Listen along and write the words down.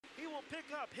will pick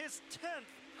up his 10th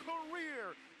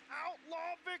career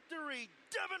outlaw victory.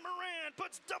 Devin Moran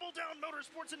puts Double Down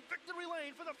Motorsports in victory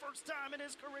lane for the first time in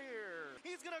his career.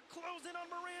 He's going to close in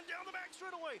on Moran down the back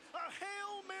straightaway. A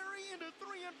Hail Mary into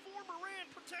 3 and 4. Moran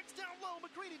protects down low.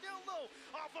 McCready down low.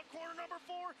 Off of corner number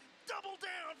 4. Double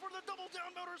down for the Double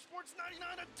Down Motorsports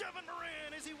 99 of Devin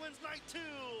Moran as he wins night 2.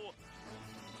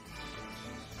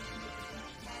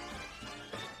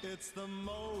 It's the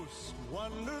most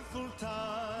wonderful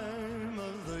time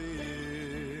of the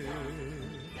year,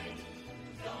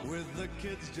 with the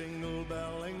kids jingle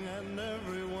belling and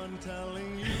everyone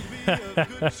telling you be of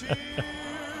good cheer.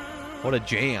 What a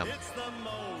jam. It's the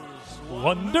most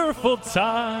Wonderful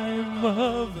time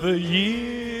of the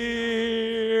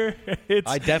year.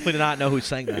 I definitely did not know who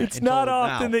sang that. It's not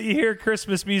often that you hear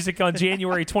Christmas music on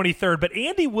January 23rd, but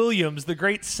Andy Williams, the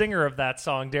great singer of that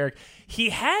song, Derek, he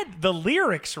had the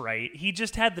lyrics right. He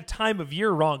just had the time of year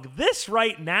wrong. This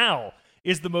right now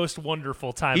is the most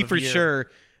wonderful time of year. He for sure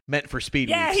meant for Speed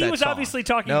Weeks. Yeah, he was obviously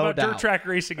talking about doubt. dirt track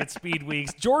racing at Speed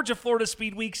Weeks. Georgia-Florida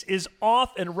Speed Weeks is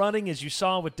off and running, as you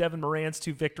saw with Devin Moran's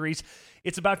 2 victories.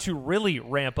 It's about to really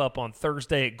ramp up on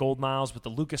Thursday at Golden Isles with the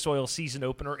Lucas Oil season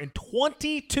opener and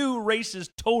 22 races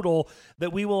total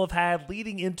that we will have had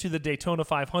leading into the Daytona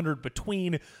 500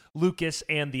 between Lucas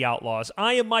and the Outlaws.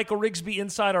 I am Michael Rigsby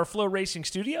inside our Flow Racing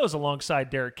studios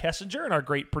alongside Derek Kessinger and our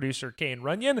great producer, Kane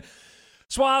Runyon.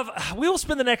 Suave, we will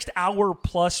spend the next hour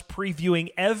plus previewing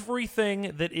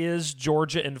everything that is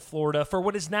Georgia and Florida for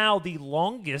what is now the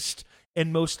longest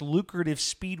and most lucrative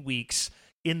speed weeks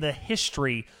in the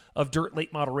history of dirt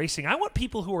late model racing. I want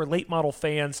people who are late model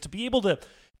fans to be able to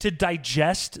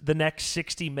digest the next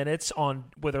 60 minutes on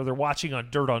whether they're watching on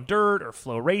Dirt on Dirt or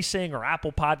Flow Racing or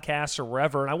Apple Podcasts or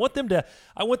wherever. And I want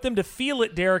them to feel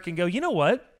it, Derek, and go, you know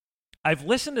what? I've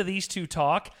listened to these two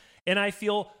talk, and I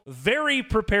feel very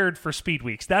prepared for Speed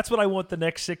Weeks. That's what I want the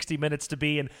next 60 minutes to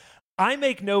be. And I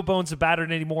make no bones about it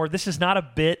anymore. This is not a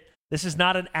bit. This is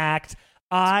not an act.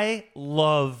 I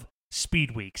love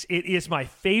Speed Weeks. It is my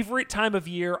favorite time of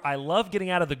year. I love getting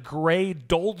out of the gray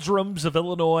doldrums of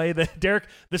Illinois. Derek,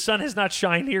 the sun has not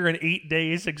shined here in 8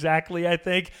 days exactly, I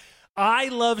think. I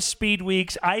love Speed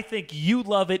Weeks. I think you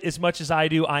love it as much as I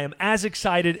do. I am as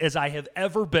excited as I have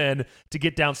ever been to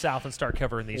get down south and start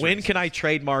covering these When races. can I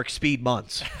trademark Speed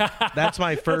Months? That's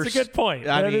my first. That's a good point.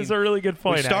 That is a really good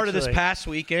point. We started actually. this past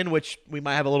weekend, which we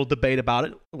might have a little debate about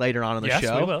it later on in the Yes,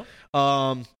 show. we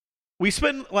will. We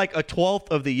spend like a 12th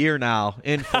of the year now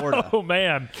in Florida. Oh,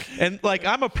 man. And like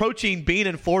I'm approaching being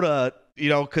in Florida,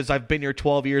 because I've been here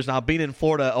 12 years now, being in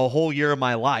Florida a whole year of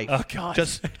my life. Oh, God.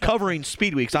 Just covering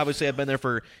Speed Weeks. Obviously, I've been there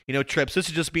for, trips. This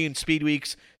is just being Speed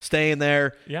Weeks, staying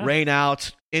there, rain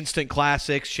outs, instant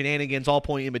classics, shenanigans, all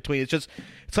point in between. It's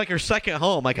like your second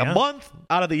home. Like a month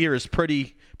out of the year is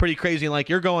pretty crazy. And like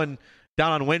you're going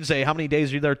down on Wednesday. How many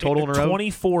days are you there total in a row?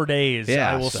 24 days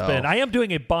I will spend. I am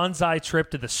doing a bonsai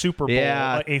trip to the Super Bowl,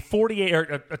 a 48 or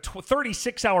a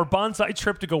 36-hour bonsai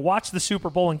trip to go watch the Super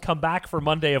Bowl and come back for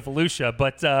Monday of Volusia.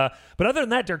 But other than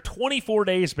that, there are 24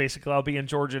 days basically I'll be in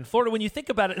Georgia and Florida. When you think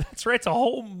about it, that's right. It's a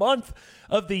whole month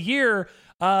of the year.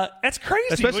 That's crazy.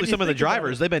 Especially some of the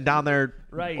drivers. They've been down there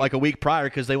like a week prior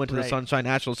because they went to the Sunshine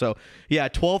National. So,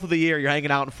 12th of the year, you're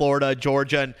hanging out in Florida,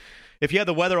 Georgia, and if you had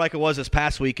the weather like it was this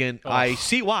past weekend, I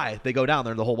see why they go down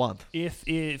there the whole month.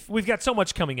 If we've got so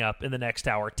much coming up in the next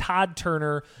hour. Todd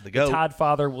Turner, the Todd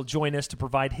father, will join us to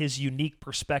provide his unique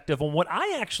perspective on what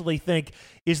I actually think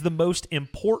is the most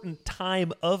important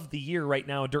time of the year right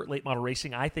now in dirt late model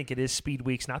racing. I think it is Speed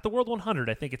Weeks, not the World 100.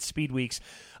 I think it's Speed Weeks.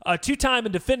 Two-time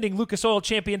and defending Lucas Oil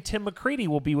champion Tim McCready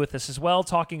will be with us as well,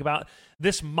 talking about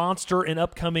this monster and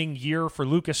upcoming year for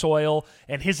Lucas Oil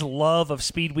and his love of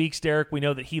Speed Weeks. Derek, we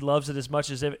know that he loves it as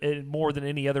much as more than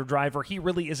any other driver. He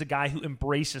really is a guy who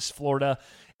embraces Florida,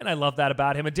 and I love that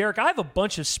about him. And Derek, I have a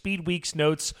bunch of Speed Weeks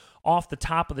notes off the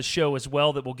top of the show as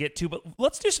well that we'll get to, but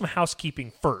let's do some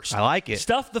housekeeping first. I like it.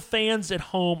 Stuff the fans at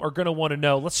home are going to want to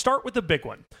know. Let's start with the big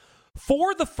one.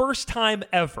 For the first time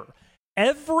ever,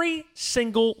 every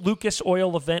single Lucas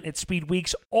Oil event at Speed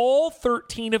Weeks, all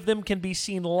 13 of them can be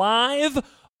seen live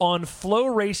on Flow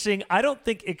Racing. I don't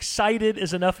think excited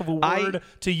is enough of a word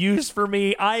to use for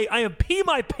me. I am pee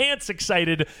my pants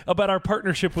excited about our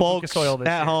partnership with Lucas Oil this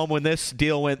year. At home, when this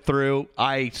deal went through,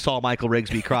 I saw Michael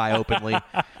Rigsby cry openly.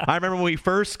 I remember when we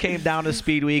first came down to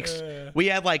Speed Weeks, we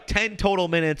had like 10 total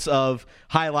minutes of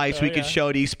highlights we could show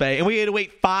at East Bay, and we had to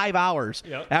wait 5 hours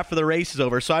after the race is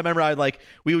over. So I remember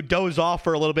we would doze off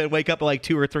for a little bit and wake up at like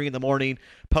 2 or 3 in the morning,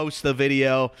 post the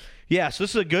video. Yeah, so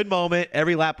this is a good moment.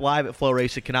 Every lap live at Flow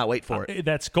Racing. Cannot wait for it.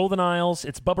 That's Golden Isles.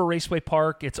 It's Bubba Raceway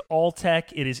Park. It's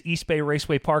Alltech. It is East Bay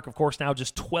Raceway Park. Of course, now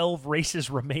just 12 races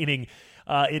remaining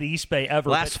at East Bay ever.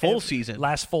 Last full season.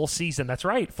 That's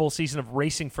right. Full season of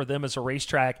racing for them as a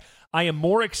racetrack. I am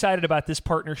more excited about this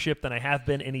partnership than I have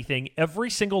been anything. Every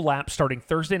single lap starting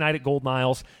Thursday night at Golden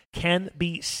Isles can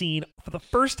be seen for the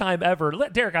first time ever.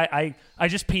 Derek, I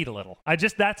just peed a little.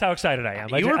 That's how excited I am.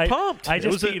 You were pumped. I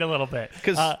just peed a little bit.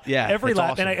 Every it's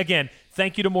lap. awesome. And again,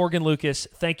 thank you to Morgan Lucas.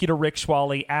 Thank you to Rick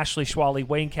Schwally, Ashley Schwally,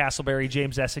 Wayne Castleberry,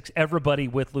 James Essex, everybody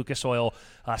with Lucas Oil,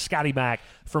 Scotty Mack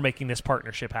for making this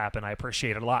partnership happen. I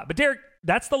appreciate it a lot. But Derek,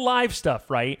 that's the live stuff,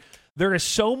 right? There is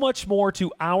so much more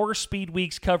to our Speed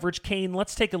Weeks coverage. Kane,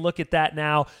 let's take a look at that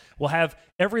now. We'll have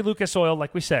every Lucas Oil,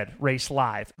 like we said, race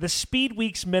live. The Speed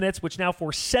Weeks minutes, which now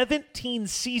for 17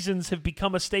 seasons have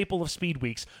become a staple of Speed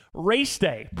Weeks. Race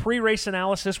day, pre-race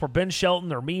analysis where Ben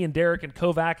Shelton or me and Derek and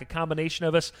Kovac, a combination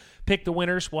of us, pick the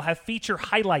winners. We'll have feature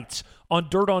highlights on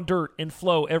Dirt and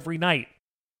Flow every night.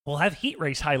 We'll have heat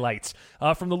race highlights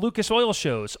from the Lucas Oil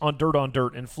shows on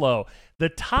Dirt and Flow. The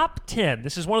top 10,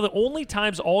 this is one of the only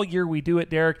times all year we do it,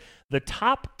 Derek. The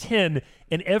top 10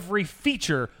 in every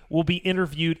feature will be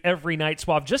interviewed every night,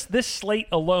 Suave. Just this slate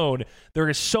alone, there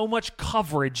is so much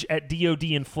coverage at DOD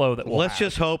and Flow that Let's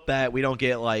just hope that we don't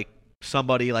get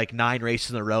somebody 9 races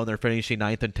in a row and they're finishing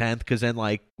 9th and 10th, because then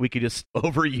we could just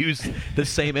overuse the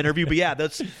same interview. But yeah,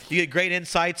 you get great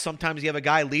insights. Sometimes you have a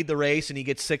guy lead the race and he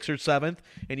gets 6th or 7th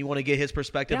and you want to get his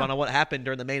perspective on what happened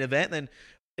during the main event. And then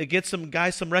it gets some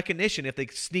guys some recognition if they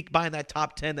sneak by in that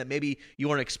top 10 that maybe you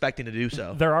weren't expecting to do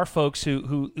so. There are folks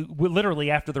who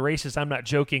literally after the races, I'm not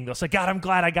joking, they'll say, God, I'm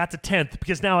glad I got to 10th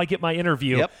because now I get my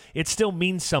interview. Yep. It still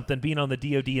means something being on the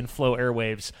DOD and Flow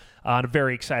airwaves. I'm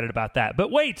very excited about that. But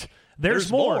wait,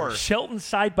 there's more. Shelton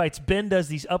Sidebites. Ben does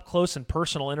these up-close and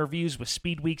personal interviews with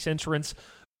Speed Weeks entrants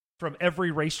from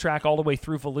every racetrack all the way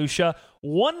through Volusia.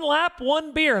 1 lap,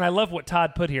 1 beer. And I love what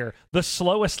Todd put here. The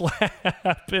slowest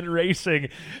lap in racing,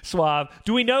 Suave.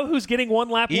 Do we know who's getting 1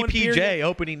 lap, 1 beer? EPJ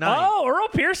opening night. Oh, Earl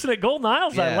Pearson at Golden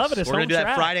Isles. Yes. I love it. We're going to do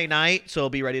that Friday night, so it'll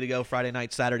be ready to go Friday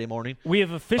night, Saturday morning. We have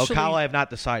officially... Ocala, I have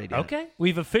not decided yet. Okay.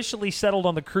 We've officially settled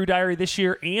on the Crew Diary this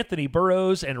year. Anthony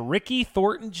Burrows and Ricky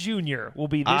Thornton Jr. will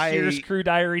be this year's Crew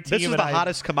Diary team. This is the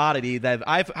hottest commodity that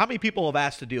how many people have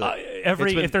asked to do it?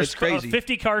 If there's crazy.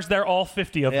 50 cars there, all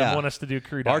 50 of them want us to do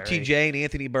Crew Diary. RTJ and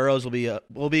Anthony Burrows will be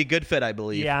a good fit, I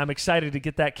believe. Yeah, I'm excited to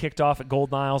get that kicked off at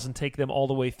Golden Isles and take them all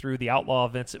the way through the Outlaw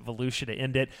events at Volusia to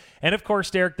end it. And of course,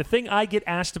 Derek, the thing I get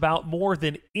asked about more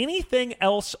than anything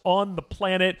else on the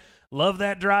planet, love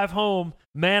that drive home.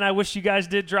 Man, I wish you guys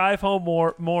did drive home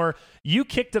more. You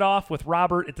kicked it off with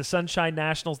Robert at the Sunshine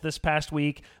Nationals this past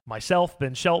week. Myself,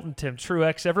 Ben Shelton, Tim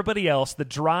Truex, everybody else. The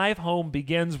drive home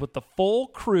begins with the full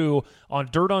crew on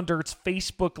Dirt's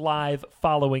Facebook Live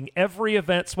following every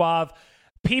event, Suave.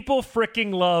 People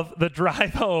freaking love the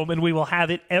drive home, and we will have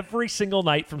it every single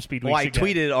night from Speed Weeks. Well, I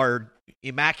tweeted our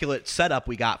immaculate setup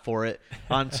we got for it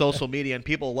on social media, and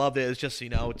people loved it. It's just,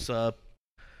 it's a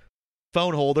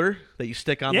phone holder that you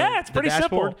stick on it's pretty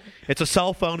dashboard. simple. It's a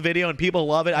cell phone video, and people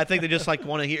love it. I think they just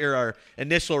want to hear our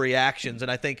initial reactions, and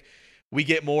I think we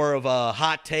get more of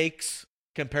hot takes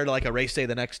compared to a race day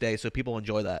the next day, so people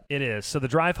enjoy that. It is. So the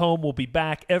drive home will be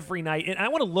back every night. And I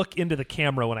want to look into the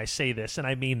camera when I say this, and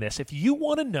I mean this. If you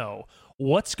want to know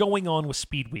what's going on with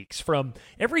Speed Weeks, from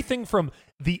everything from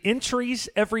the entries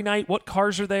every night, what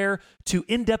cars are there, to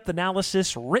in-depth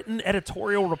analysis, written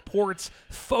editorial reports,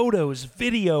 photos,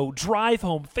 video, drive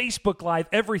home, Facebook Live,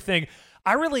 everything,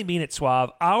 I really mean it,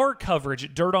 Suave. Our coverage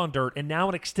at Dirt on Dirt, and now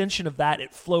an extension of that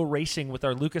at Flow Racing with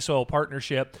our Lucas Oil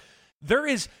partnership,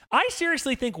 I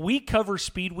seriously think we cover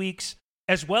Speed Weeks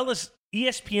as well as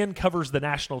ESPN covers the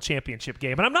national championship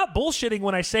game. And I'm not bullshitting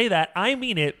when I say that. I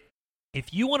mean it.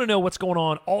 If you want to know what's going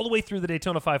on all the way through the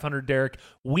Daytona 500, Derek,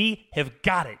 we have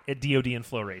got it at DOD and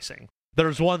Flow Racing.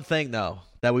 There's one thing, though,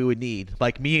 that we would need.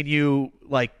 Me and you,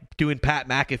 doing Pat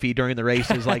McAfee during the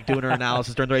races, doing our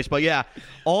analysis during the race. But, yeah,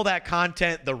 all that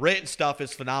content, the written stuff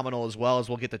is phenomenal as well, as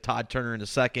we'll get to Todd Turner in a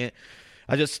second.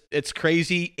 it's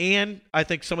crazy. And I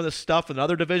think some of the stuff in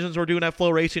other divisions we're doing at Flow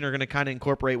Racing are going to kind of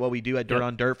incorporate what we do at Dirt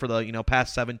on Dirt for the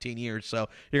past 17 years. So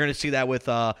you're going to see that with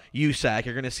USAC.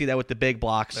 You're going to see that with the big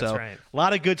block. So right. A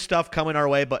lot of good stuff coming our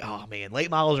way. But, oh, man, late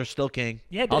models are still king.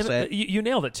 Yeah, I'll say it. You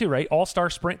nailed it too, right? All-Star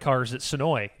Sprint Cars at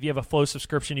Sonoy. If you have a Flow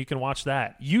subscription, you can watch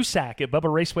that. USAC at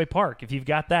Bubba Raceway Park. If you've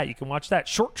got that, you can watch that.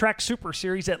 Short Track Super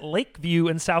Series at Lakeview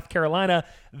in South Carolina.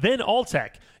 Then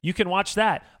Alltech. You can watch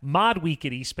that. Mod Week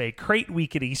at East Bay. Crate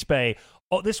Week at East Bay.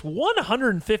 Oh, this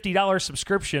 $150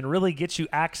 subscription really gets you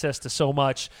access to so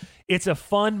much. It's a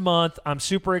fun month. I'm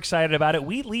super excited about it.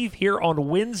 We leave here on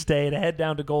Wednesday to head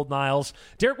down to Golden Isles.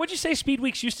 Derek, what'd you say Speed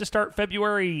Weeks used to start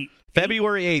February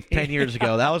 8th, 10 years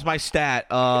ago. That was my stat.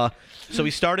 So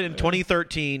we started in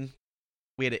 2013.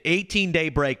 We had an 18-day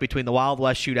break between the Wild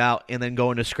West Shootout and then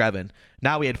going to Screven.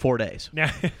 Now we had 4 days.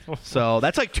 So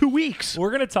that's like 2 weeks. We're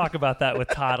going to talk about that with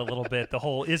Todd a little bit. The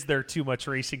whole, is there too much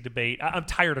racing debate? I'm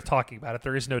tired of talking about it.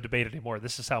 There is no debate anymore.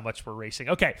 This is how much we're racing.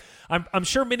 Okay, I'm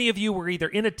sure many of you were either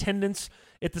in attendance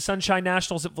at the Sunshine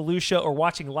Nationals at Volusia or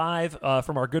watching live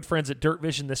from our good friends at Dirt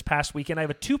Vision this past weekend. I have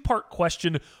a two-part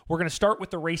question. We're going to start with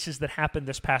the races that happened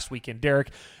this past weekend. Derek,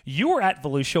 you were at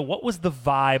Volusia. What was the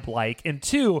vibe like? And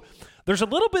two, there's a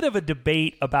little bit of a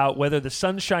debate about whether the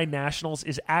Sunshine Nationals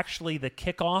is actually the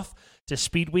kickoff to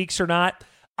Speed Weeks or not.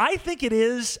 I think it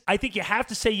is. I think you have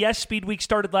to say yes, Speed Week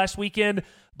started last weekend,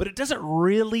 but it doesn't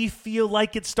really feel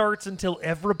like it starts until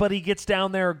everybody gets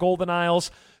down there at Golden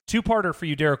Isles. Two-parter for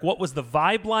you, Derek. What was the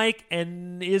vibe like,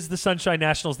 and is the Sunshine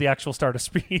Nationals the actual start of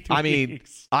Speed Weeks? I mean,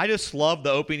 I just love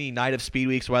the opening night of Speed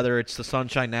Weeks, whether it's the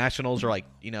Sunshine Nationals or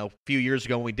a few years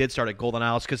ago when we did start at Golden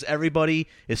Isles, because everybody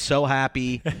is so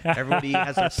happy. Everybody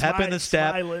has a pep in the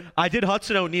step. Smiling. I did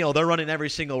Hudson O'Neill. They're running every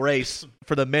single race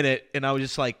for the minute, and I was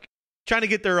just trying to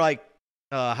get their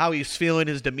how he's feeling,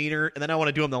 his demeanor, and then I want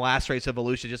to do him the last race of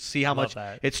Volusia just to see how much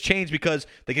it's changed, because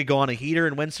they could go on a heater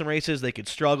and win some races, they could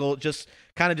struggle, just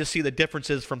kind of just see the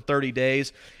differences from 30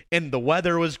 days. And the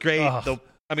weather was great.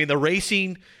 The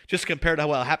racing, just compared to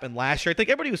what happened last year, I think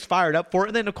everybody was fired up for it.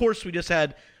 And then, of course, we just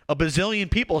had a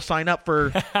bazillion people sign up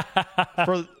for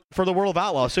the World of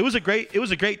Outlaws. So it was a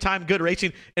great time, good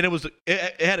racing, and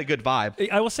it had a good vibe.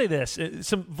 I will say this,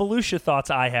 some Volusia thoughts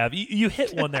I have. You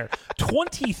hit one there.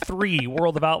 23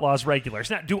 World of Outlaws regulars.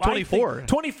 Now, 24.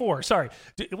 24, sorry.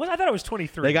 I thought it was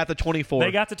 23. They got the 24.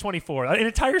 They got the 24. An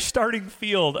entire starting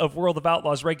field of World of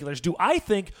Outlaws regulars. Do I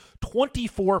think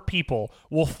 24 people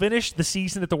will finish the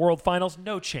season at the World Finals?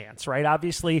 No chance, right?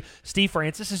 Obviously, Steve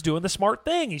Francis is doing the smart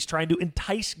thing. He's trying to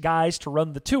entice guys to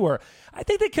run the tour. I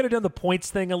think they could have done the points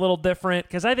thing a little different,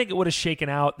 because I think it would have shaken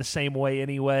out the same way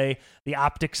anyway. The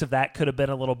optics of that could have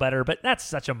been a little better, but that's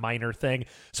such a minor thing.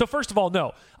 So first of all,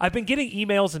 no. I've been getting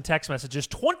emails and text messages.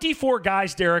 24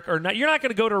 guys, Derek, are not. You're not going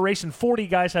to go to a race and 40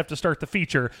 guys have to start the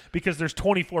feature because there's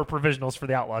 24 provisionals for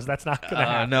the Outlaws. That's not going to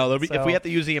happen. No, if we have to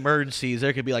use the emergencies,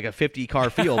 there could be like a 50-car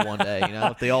field one day,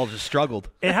 if they all just struggled.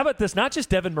 And how about this? Not just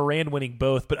Devin Moran winning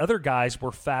both, but other guys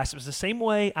were fast. It was the same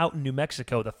way out in New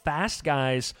Mexico. The fast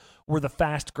guys were the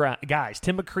fast guys.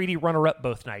 Tim McCready, runner-up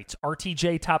both nights.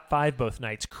 RTJ, top 5 both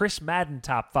nights. Chris Madden,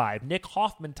 top 5. Nick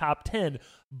Hoffman, top 10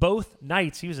 both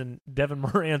nights. He was in Devin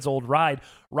Moran's old ride.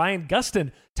 Ryan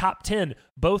Gustin, top 10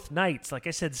 both nights. Like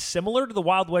I said, similar to the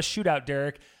Wild West Shootout,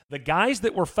 Derek, the guys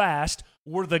that were fast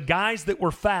were the guys that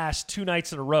were fast 2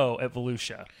 nights in a row at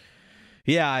Volusia.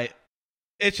 Yeah,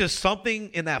 it's just something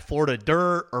in that Florida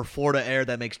dirt or Florida air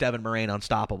that makes Devin Moran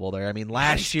unstoppable there. I mean,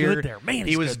 last year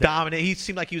he was dominant. He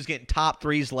seemed like he was getting top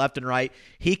 3s left and right.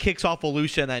 He kicks off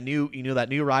Volusia in that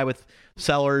new ride with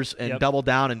Sellers and double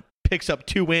down and picks up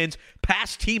 2 wins,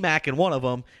 past T-Mac in one of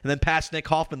them, and then past Nick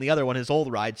Hoffman the other one, his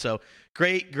old ride. So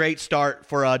great start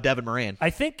for Devin Moran.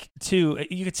 I think, too,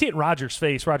 you could see it in Roger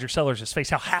Sellers' face,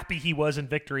 how happy he was in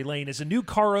Victory Lane. As a new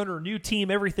car owner, new team,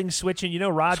 everything's switching.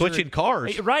 Roger. Switching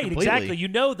cars. Right, completely.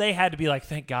 exactly. They had to be like,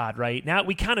 thank God, right? Now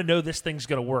we kind of know this thing's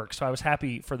going to work. So I was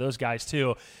happy for those guys,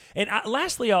 too. And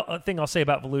lastly, a thing I'll say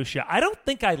about Volusia, I don't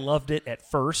think I loved it at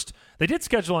first. They did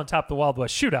schedule on top of the Wild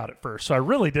West Shootout at first, so I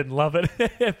really didn't love it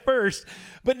at first.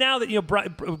 But now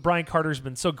that Brian Carter's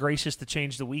been so gracious to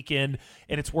change the weekend,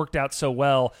 and it's worked out so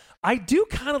well, I do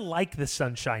kind of like the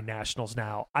Sunshine Nationals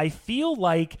now. I feel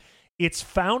like it's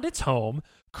found its home.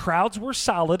 Crowds were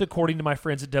solid, according to my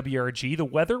friends at WRG. The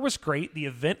weather was great. The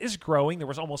event is growing. There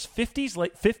was almost 50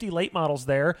 late models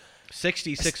there.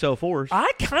 60 604s.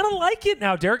 I kind of like it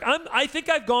now, Derek. I think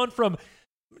I've gone from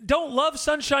don't love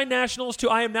Sunshine Nationals to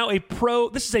I am now a pro.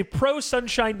 This is a pro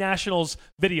Sunshine Nationals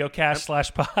videocast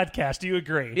 / podcast. Do you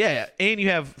agree? Yeah, and you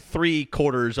have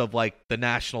 3/4 of the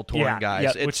national touring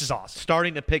guys. Which is awesome.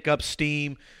 Starting to pick up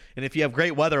steam. And if you have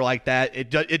great weather like that, it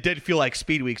did feel like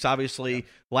speed weeks. Obviously,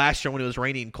 last year when it was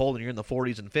rainy and cold and you're in the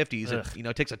 40s and 50s,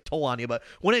 it takes a toll on you. But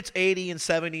when it's 80 and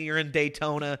 70, you're in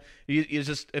Daytona,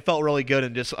 it felt really good.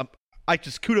 And just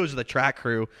kudos to the track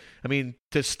crew. I mean,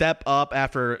 to step up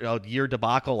after a year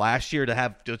debacle last year to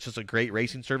have just a great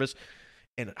racing service.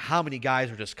 And how many guys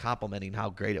were just complimenting how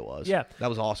great it was. Yeah. That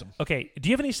was awesome. Okay. Do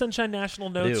you have any Sunshine National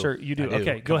notes? Or you do?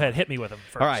 Okay. Go ahead. Hit me with them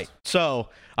first. All right. So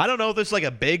I don't know if this is like a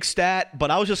big stat,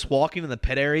 but I was just walking in the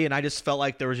pit area, and I just felt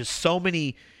like there was just so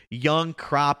many young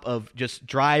crop of just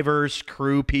drivers,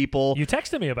 crew people. You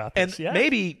texted me about this. And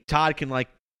maybe Todd can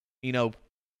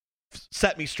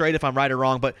set me straight if I'm right or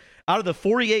wrong, but out of the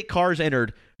 48 cars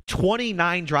entered,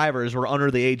 29 drivers were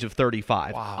under the age of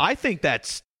 35. Wow. I think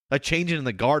that's a change in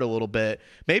the guard a little bit.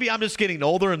 Maybe I'm just getting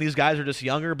older and these guys are just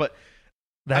younger, but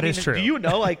that is true. Do you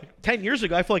know, 10 years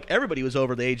ago, I feel like everybody was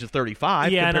over the age of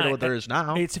 35 compared to what there is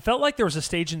now. It felt like there was a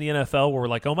stage in the NFL where we're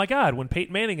like, oh my God, when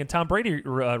Peyton Manning and Tom Brady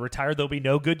retired, there'll be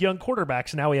no good young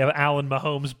quarterbacks. Now we have Allen,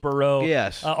 Mahomes, Burrow,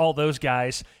 all those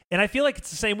guys. And I feel like it's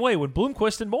the same way. When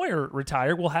Bloomquist and Moyer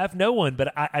retire, we'll have no one,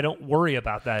 but I don't worry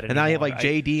about that anymore. And now you have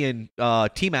JD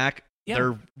and T-Mac. Yeah.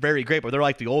 They're very great, but they're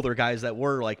like the older guys that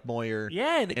were like Moyer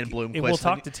and Bloomquist. We'll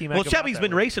talk to T-Mac. Well, Chevy's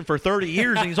been racing for 30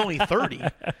 years, and he's only 30.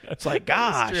 It's like,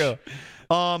 gosh. True.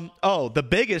 The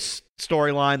biggest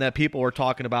storyline that people were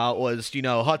talking about was,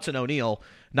 Hudson O'Neal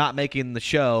not making the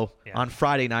show on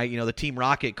Friday night. The Team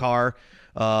Rocket car.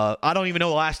 I don't even know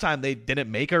the last time they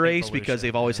didn't make a race because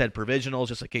they've always had provisionals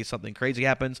just in case something crazy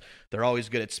happens. They're always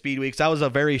good at speed weeks. That was a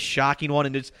very shocking one,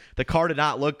 and the car did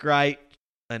not look right.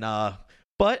 And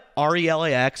but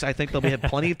RELAX, I think they'll have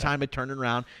plenty of time to turn it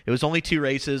around. It was only 2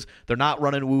 races. They're not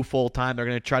running Woo full time. They're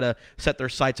going to try to set their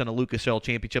sights on a Lucas Oil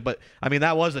Championship. But I mean,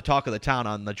 that was the talk of the town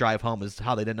on the drive home is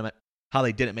how they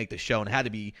didn't make the show, and it had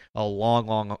to be a long,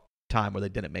 long time where they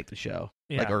didn't make the show,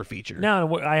 or feature.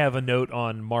 Now I have a note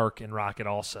on Mark and Rocket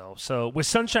also. So with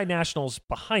Sunshine Nationals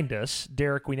behind us,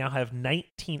 Derek, we now have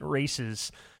 19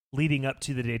 races leading up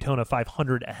to the Daytona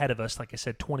 500 ahead of us. Like I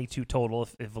said, 22 total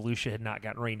if Volusia had not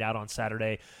gotten rained out on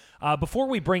Saturday. Before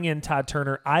we bring in Todd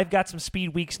Turner, I've got some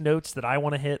Speed Weeks notes that I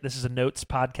want to hit. This is a notes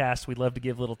podcast. We'd love to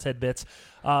give little tidbits.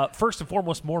 First and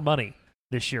foremost, more money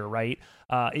this year, right?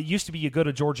 It used to be you go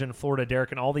to Georgia and Florida,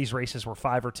 Derek, and all these races were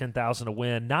 $5,000 or $10,000 to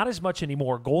win. Not as much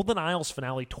anymore. Golden Isles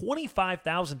finale,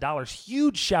 $25,000.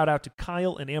 Huge shout out to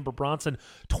Kyle and Amber Bronson.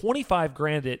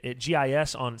 $25,000 at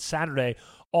GIS on Saturday.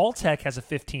 Alltech has a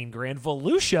 $15,000.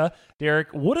 Volusia, Derek,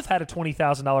 would have had a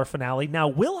 $20,000 finale. Now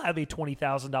will have a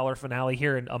 $20,000 finale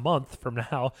here in a month from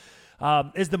now.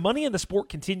 As the money in the sport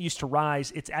continues to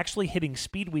rise, it's actually hitting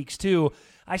Speed Weeks too.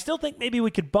 I still think maybe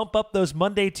we could bump up those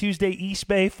Monday, Tuesday, East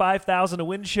Bay 5,000 to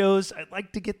win shows. I'd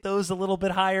like to get those a little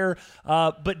bit higher.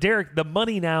 But Derek, the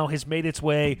money now has made its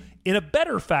way in a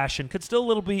better fashion. Could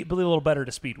still be a little better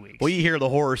to Speed Weeks. Well, you hear the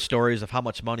horror stories of how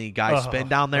much money guys spend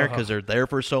down there because they're there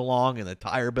for so long and the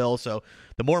tire bill. So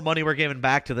the more money we're giving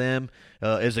back to them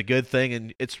is a good thing,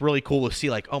 and it's really cool to see.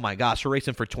 Like, oh my gosh, we're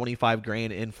racing for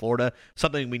 $25,000 in Florida,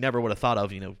 something we never would have thought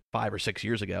of, 5 or 6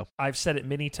 years ago. I've said it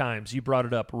many times. You brought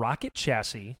it up. Rocket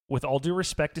Chassis, with all due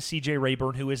respect to CJ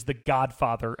Rayburn, who is the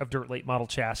godfather of dirt late model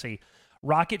chassis.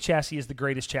 Rocket Chassis is the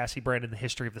greatest chassis brand in the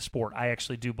history of the sport. I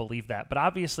actually do believe that. But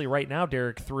obviously, right now,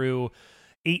 Derek, through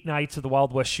 8 nights of the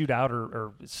Wild West Shootout,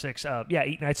 or 6,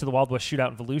 8 nights of the Wild West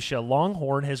Shootout in Volusia,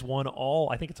 Longhorn has won all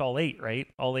 8, right?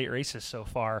 All 8 races so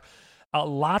far.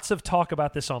 Lots of talk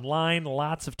about this online,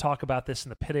 lots of talk about this in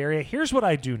the pit area. Here's what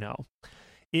I do know,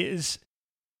 is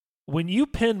when you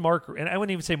pin Mark, and I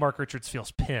wouldn't even say Mark Richards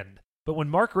feels pinned, but when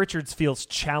Mark Richards feels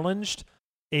challenged,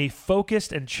 a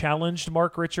focused and challenged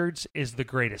Mark Richards is the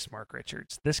greatest Mark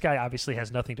Richards. This guy obviously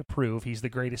has nothing to prove. He's the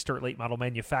greatest dirt late model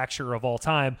manufacturer of all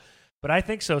time. But I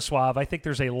think so, Suave. I think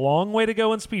there's a long way to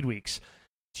go in Speed Weeks.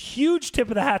 Huge tip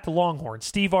of the hat to Longhorn.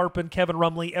 Steve Arpin, Kevin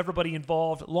Rumley, everybody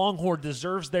involved. Longhorn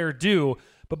deserves their due.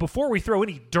 But before we throw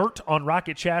any dirt on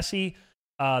Rocket Chassis,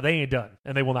 they ain't done,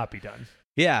 and they will not be done.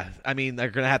 Yeah, I mean, they're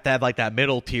going to have like that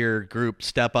middle tier group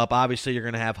step up. Obviously, you're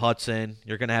going to have Hudson.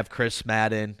 You're going to have Chris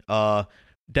Madden.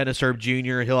 Dennis Erb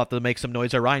Jr., he'll have to make some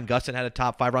noise there. Ryan Gustin had a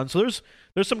top 5 run. So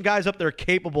there's some guys up there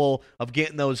capable of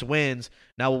getting those wins.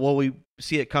 Now, will we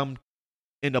see it come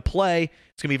into play?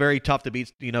 It's going to be very tough to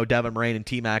beat, Devin Moraine and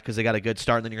T-Mac because they got a good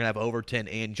start. And then you're going to have Overton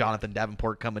and Jonathan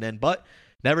Davenport coming in. But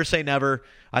never say never.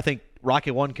 I think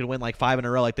Rocket One could win like 5 in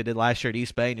a row like they did last year at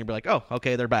East Bay, and you'd be like, oh,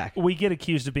 okay, they're back. We get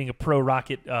accused of being a pro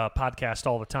Rocket podcast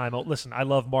all the time. Oh, listen, I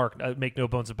love Mark. Make no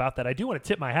bones about that. I do want to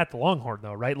tip my hat to Longhorn,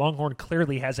 though, right? Longhorn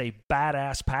clearly has a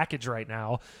badass package right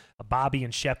now. Bobby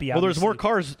and Sheppy. Well, there's more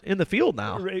cars in the field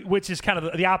now, which is kind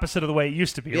of the opposite of the way it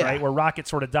used to be, right? Where Rocket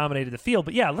sort of dominated the field.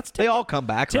 But yeah, they all come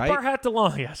back, tip right? Our hat to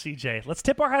CJ. Let's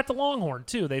tip our hat to Longhorn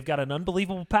too. They've got an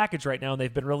unbelievable package right now, and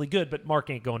they've been really good. But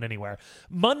Mark ain't going anywhere.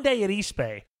 Monday at East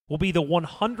Bay will be the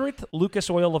 100th Lucas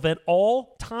Oil event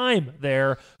all time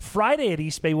there. Friday at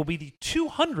East Bay will be the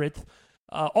 200th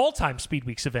all-time Speed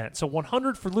Weeks event. So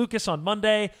 100 for Lucas on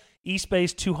Monday. East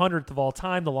Bay's 200th of all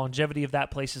time. The longevity of that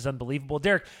place is unbelievable.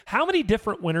 Derek, how many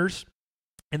different winners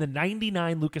in the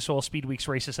 99 Lucas Oil Speed Weeks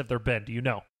races have there been? Do you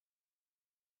know?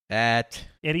 At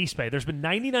East Bay. There's been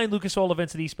 99 Lucas Oil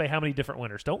events at East Bay. How many different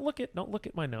winners? Don't look at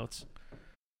my notes.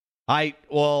 You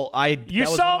saw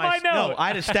my note. No, I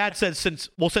had a stat said since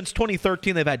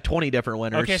 2013 they've had 20 different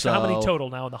winners. Okay, so how many total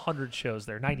now in the 100 shows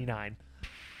there? 99.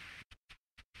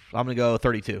 I'm going to go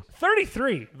 32.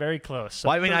 33. Very close. So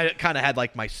I kind of had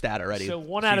like my stat already. So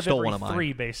one out of every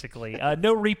three, basically.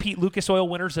 No repeat Lucas Oil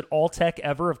winners at Alltech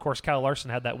ever. Of course, Kyle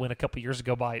Larson had that win a couple years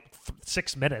ago by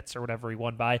 6 minutes or whatever he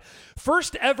won by.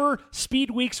 First ever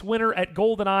Speed Weeks winner at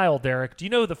Golden Isle, Derek. Do you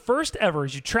know the first ever,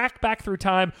 as you track back through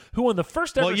time, who won the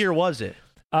first ever? What year was it?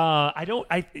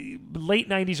 Late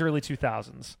 90s, early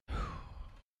 2000s.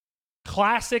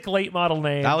 Classic late model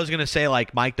name. I was going to say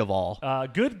like Mike Duvall.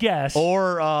 Good guess.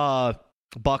 Or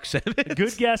Buck Simmons.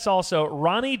 Good guess also.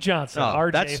 Ronnie Johnson,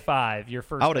 RJ5, your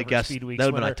first ever Speed Weeks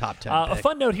winner. That would have been a top 10 A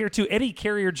fun note here, too. Eddie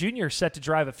Carrier Jr. set to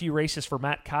drive a few races for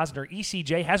Matt Cosner.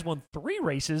 ECJ has won 3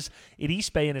 races at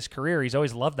East Bay in his career. He's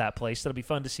always loved that place. So it'll be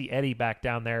fun to see Eddie back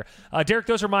down there. Derek,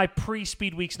 those are my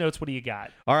pre-Speed Weeks notes. What do you got?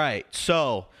 All right.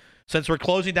 So since we're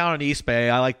closing down on East Bay,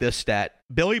 I like this stat.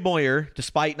 Billy Moyer,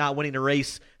 despite not winning a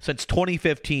race since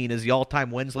 2015, is the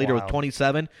all-time wins leader with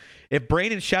 27. If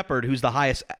Brandon Shepard, who's the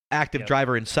highest active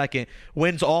driver in second,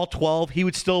 wins all 12, he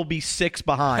would still be 6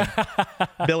 behind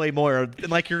Billy Moyer. And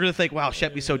like you're going to think, wow,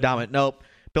 Shepard's so dominant. Nope.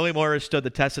 Billy Moyer has stood the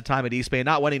test of time at East Bay,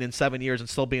 not winning in 7 years and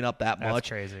still being up that much. That's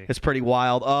crazy. It's pretty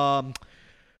wild.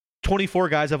 24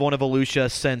 guys have won a Volusia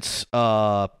since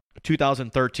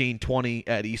 2013-20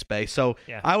 at East Bay. So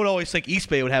I would always think East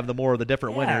Bay would have the more of the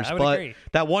different winners. But agree.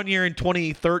 That one year in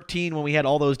 2013 when we had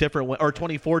all those different, or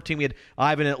 2014 we had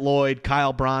Ivan at Lloyd,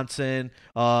 Kyle Bronson,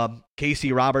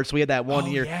 Casey Roberts. We had that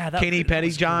one year. Yeah, Kenny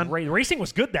Pettyjohn. Great. Racing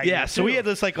was good that year. Yeah, so we had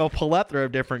this like a plethora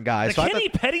of different guys. The Kenny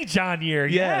Pettyjohn year.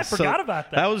 Yeah, I forgot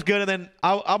about that. That was good. And then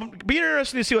I'll be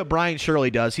interested to see what Brian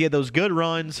Shirley does. He had those good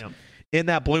runs. In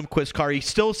that Bloomquist car. He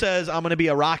still says, I'm going to be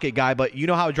a rocket guy, but you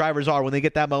know how drivers are when they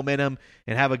get that momentum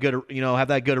and have a good, have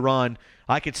that good run.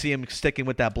 I could see him sticking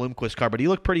with that Bloomquist car, but he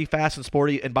looked pretty fast and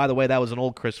sporty. And by the way, that was an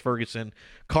old Chris Ferguson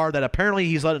car that apparently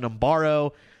he's letting him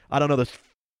borrow. I don't know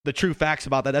the true facts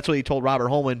about that. That's what he told Robert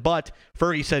Holman, but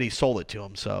Fergie said he sold it to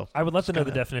him. So I would love to know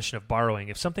the definition of borrowing.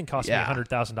 If something costs me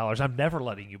 $100,000, I'm never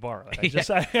letting you borrow it. I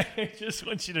just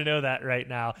want you to know that right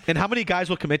now. And how many guys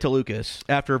will commit to Lucas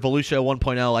after Volusia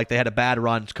 1.0? Like they had a bad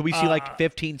run. Could we see like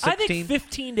 15, 16? I think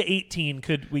 15 to 18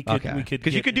 we could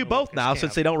because you could do both now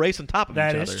since they don't race on top of each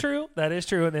other. That is true. That is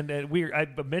true. And then I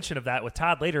mentioned of that with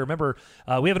Todd later. Remember,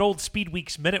 we have an old Speed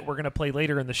Weeks minute we're going to play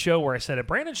later in the show where I said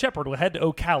Brandon Shepard will head to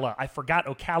Ocala. I forgot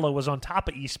Ocala was on top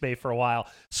of East Bay for a while.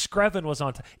 Screven was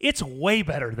on top. It's way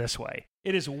better this way.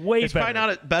 It is way better. It's probably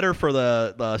not better for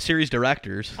the series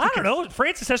directors. I don't know.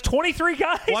 Francis has 23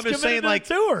 guys I'm just saying, like,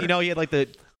 the tour. You had like the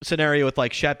scenario with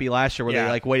like Sheppy last year where they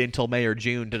like wait until May or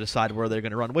June to decide where they're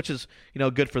going to run, which is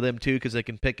good for them too because they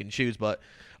can pick and choose. But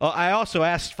I also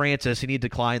asked Francis, and he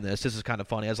declined this. This is kind of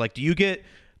funny. I was like, do you get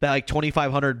that like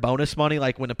 $2,500 bonus money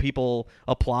like when the people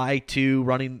apply to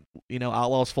running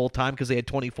Outlaws full time because they had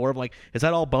 24? I'm like, is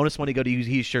that all bonus money go to you?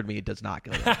 He assured me it does not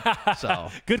go there. So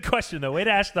good question though. Way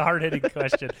to ask the hard-hitting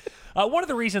question. One of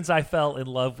the reasons I fell in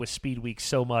love with Speed Week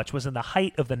so much was in the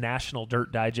height of the National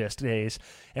Dirt Digest days,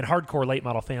 and hardcore late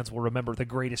model fans will remember the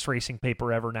greatest racing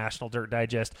paper ever, National Dirt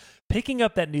Digest. Picking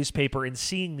up that newspaper and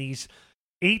seeing these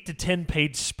 8 to 10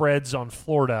 page spreads on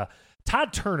Florida.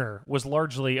 Todd Turner was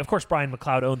largely, of course, Brian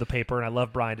McLeod owned the paper, and I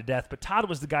love Brian to death, but Todd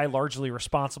was the guy largely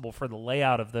responsible for the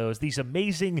layout of those. These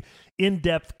amazing,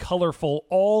 in-depth, colorful,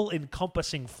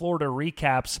 all-encompassing Florida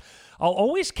recaps. I'll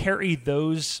always carry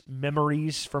those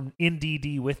memories from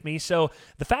NDD with me. So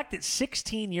the fact that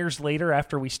 16 years later,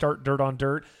 after we start Dirt on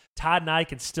Dirt, Todd and I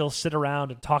can still sit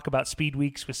around and talk about Speed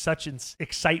Weeks with such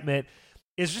excitement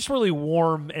is just really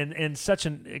warm and such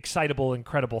an excitable,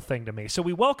 incredible thing to me. So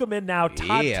we welcome in now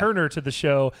Todd Turner to the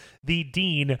show, the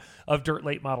Dean of Dirt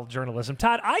Late Model Journalism.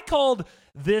 Todd, I called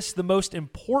this the most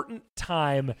important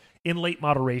time in late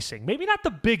model racing. Maybe not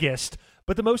the biggest,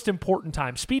 but the most important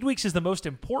time. Speed Weeks is the most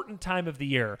important time of the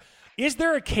year. Is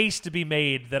there a case to be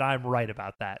made that I'm right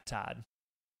about that, Todd?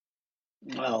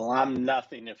 Well, I'm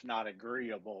nothing if not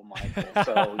agreeable, Michael.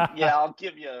 So yeah, I'll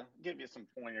give you some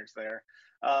pointers there.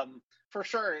 For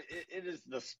sure, it is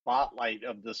the spotlight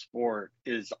of the sport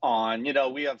is on.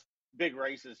 We have big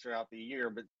races throughout the year,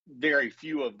 but very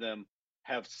few of them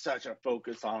have such a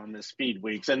focus on the Speed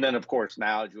Weeks. And then, of course,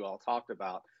 now, as you all talked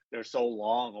about, they're so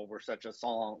long over such a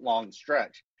long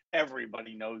stretch.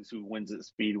 Everybody knows who wins at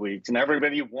Speed Weeks, and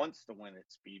everybody wants to win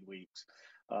at Speed Weeks.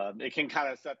 It can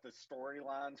kind of set the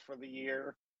storylines for the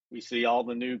year. We see all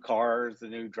the new cars, the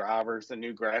new drivers, the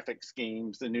new graphic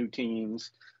schemes, the new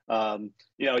teams.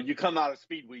 You come out of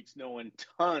Speed Weeks knowing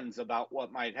tons about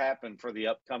what might happen for the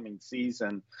upcoming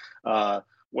season.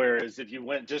 Whereas if you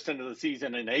went just into the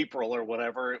season in April or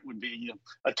whatever, it would be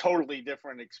a totally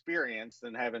different experience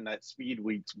than having that Speed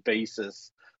Weeks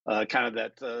basis, kind of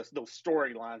that those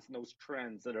storylines and those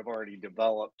trends that have already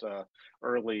developed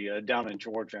early down in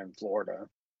Georgia and Florida.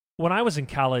 When I was in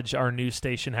college, our news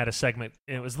station had a segment,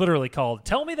 and it was literally called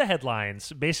Tell Me the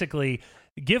Headlines. Basically,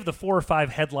 give the 4 or 5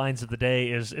 headlines of the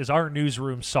day as our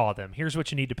newsroom saw them. Here's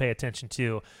what you need to pay attention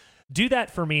to. Do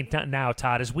that for me now,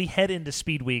 Todd, as we head into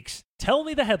Speed Weeks. Tell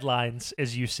me the headlines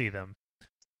as you see them.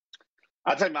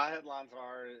 I'll tell you my headlines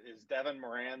is Devin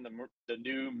Moran, the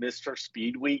new Mr.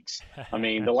 Speed Weeks. I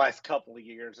mean, the last couple of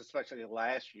years, especially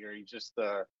last year, he just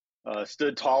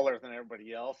stood taller than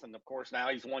everybody else. And, of course, now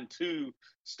he's won 2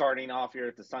 starting off here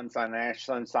at the Sunshine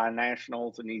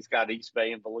Nationals, and he's got East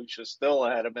Bay and Volusia still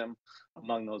ahead of him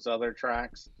among those other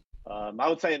tracks. I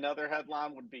would say another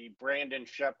headline would be Brandon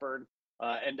Sheppard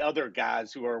and other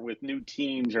guys who are with new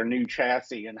teams or new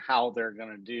chassis and how they're going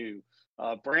to do.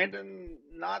 Brandon,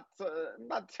 not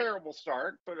terrible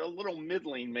start, but a little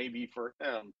middling maybe for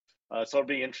him. So it'll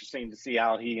be interesting to see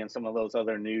how he and some of those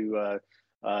other new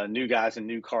guys and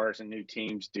new cars and new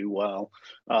teams do well.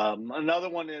 Another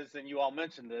one is, and you all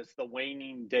mentioned this, the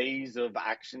waning days of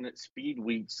action at Speed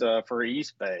Weeks for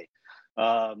East Bay.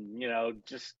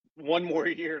 Just one more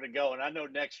year to go, and I know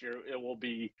next year it will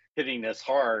be hitting us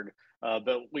hard.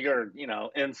 But we are,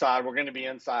 inside. We're going to be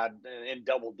inside in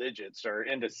double digits or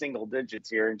into single digits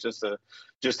here in just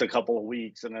a couple of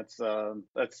weeks, and that's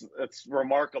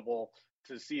remarkable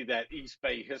to see that East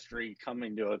Bay history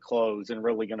coming to a close and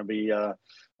really going to be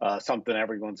something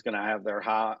everyone's going to have their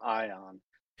eye on.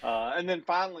 And then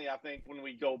finally, I think when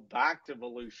we go back to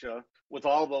Volusia with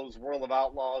all those World of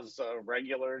Outlaws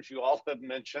regulars, you all have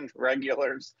mentioned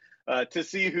regulars, to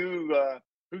see who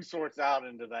sorts out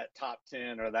into that top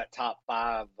 10 or that top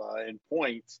 5 in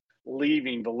points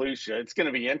leaving Volusia. It's going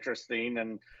to be interesting.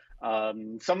 And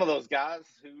some of those guys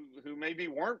who maybe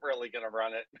weren't really going to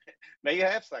run it may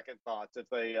have second thoughts if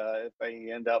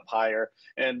they end up higher.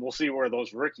 And we'll see where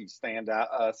those rookies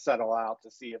settle out to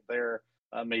see if they're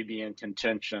maybe in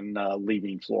contention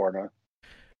leaving Florida.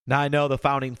 Now, I know the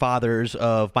founding fathers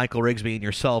of Michael Rigsby and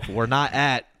yourself were not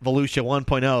at Volusia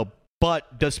 1.0,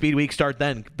 but does Speed Week start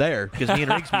then there? Because me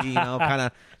and Rigsby, kind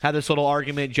of had this little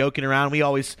argument joking around. We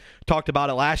always talked about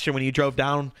it last year when you drove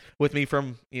down with me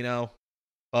from,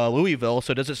 Louisville.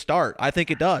 So does it start? I think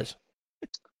it does.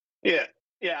 Yeah,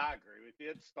 I agree with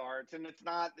you. It starts, and it's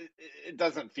not. It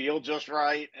doesn't feel just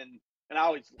right, and I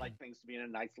always like things to be in a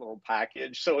nice little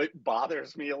package. So it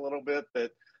bothers me a little bit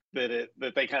that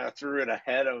they kind of threw it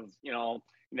ahead of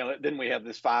then we have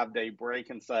this 5-day break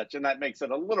and such, and that makes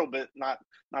it a little bit not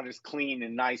as clean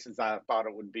and nice as I thought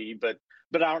it would be. But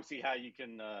I don't see how you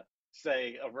can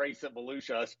say a race at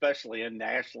Volusia, especially a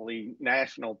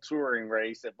national touring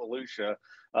race at Volusia,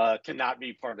 cannot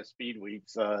be part of Speed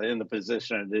Weeks in the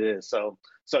position it is.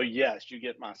 So yes, you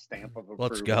get my stamp of approval.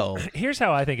 Let's go. Here's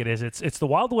how I think it is. It's the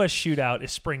Wild West Shootout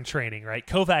is spring training, right?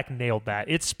 Kovac nailed that.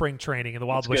 It's spring training, and the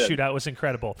Wild West Shootout was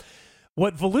incredible.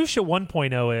 What Volusia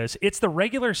 1.0 is, it's the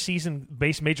regular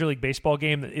season-based Major League Baseball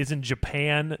game that is in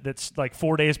Japan that's like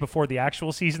 4 days before the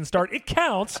actual season start. It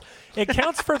counts. It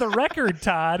counts for the record,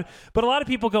 Todd. But a lot of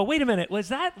people go, wait a minute, was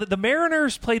that the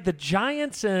Mariners played the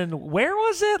Giants and where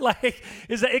was it? Like,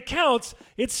 it counts.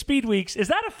 It's Speed Weeks. Is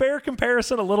that a fair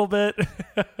comparison a little bit?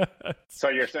 So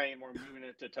you're saying we're moving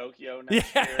it to Tokyo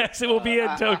next year? Yes, it will be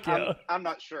in Tokyo. I'm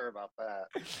not sure about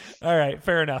that. All right,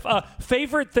 fair enough.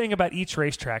 Favorite thing about each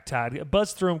racetrack, Todd?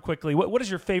 Buzz through them quickly. What is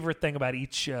your favorite thing about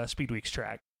each Speed Weeks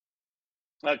track?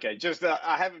 Okay, just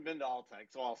I haven't been to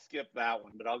Alltech, so I'll skip that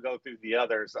one, but I'll go through the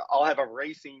others. I'll have a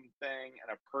racing thing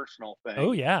and a personal thing.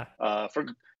 Oh yeah.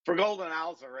 For Golden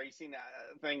Owls, the racing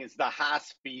thing is the high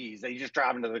speeds. They just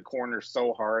drive into the corners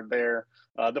so hard there.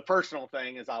 The personal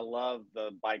thing is I love the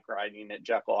bike riding at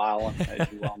Jekyll Island,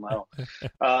 as you well know.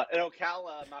 At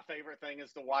Ocala, my favorite thing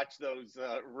is to watch those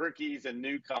rookies and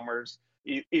newcomers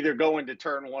either go into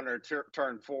turn 1 or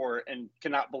turn 4 and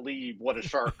cannot believe what a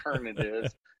sharp turn it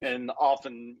is, and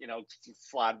often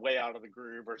slide way out of the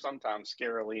groove or sometimes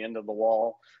scarily into the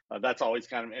wall. That's always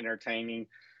kind of entertaining.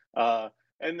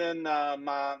 And then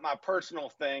my personal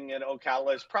thing at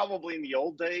Ocala is probably in the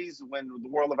old days when the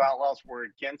World of Outlaws were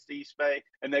against East Bay,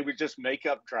 and they would just make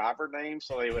up driver names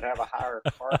so they would have a higher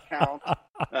car count.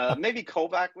 Maybe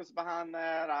Kovac was behind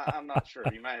that. I'm not sure.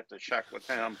 You might have to check with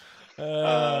him.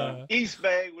 East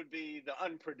Bay would be the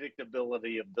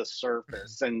unpredictability of the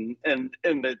surface, and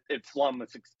that it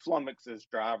flummoxes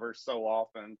drivers so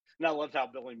often. And I loved how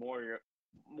Billy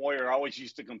Moyer always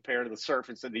used to compare the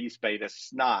surface of East Bay to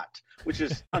snot, which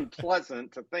is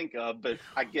unpleasant to think of, but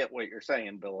I get what you're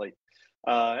saying, Billy.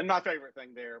 And my favorite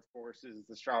thing there, of course, is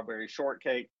the strawberry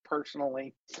shortcake,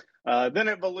 personally. Then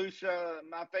at Volusia,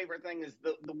 my favorite thing is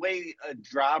the way a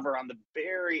driver on the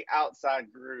very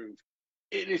outside groove,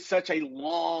 it is such a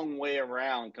long way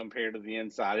around compared to the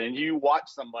inside. And you watch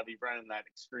somebody running that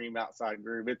extreme outside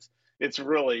groove, it's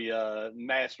really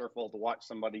masterful to watch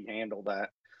somebody handle that.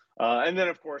 And then,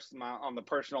 of course, on the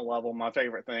personal level, my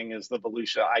favorite thing is the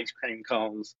Volusia ice cream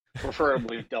cones,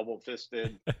 preferably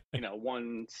double-fisted.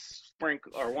 One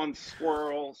sprinkle or one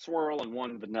swirl, and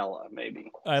one vanilla,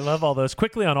 maybe. I love all those.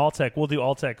 Quickly on Alltech, we'll do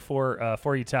Alltech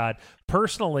for you, Todd.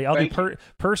 Personally, I'll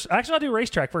do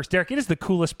racetrack first. Derek, it is the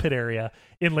coolest pit area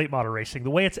in late model racing. The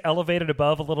way it's elevated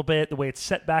above a little bit, the way it's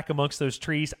set back amongst those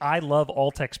trees. I love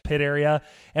Alltech's pit area.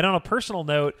 And on a personal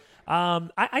note,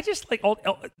 I just like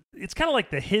it's kind of like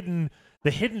the hidden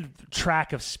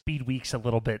track of Speed Weeks a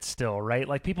little bit still, right?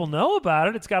 Like people know about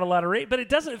it. It's got a lot of rate, but it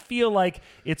doesn't feel like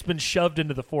it's been shoved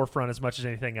into the forefront as much as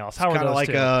anything else. How are those kind of like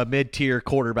a mid-tier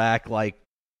quarterback? Like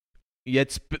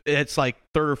it's like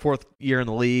third or fourth year in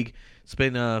the league. It's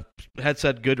been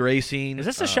had good racing. Is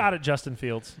this a shot at Justin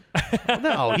Fields?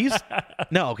 No,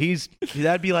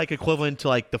 that'd be like equivalent to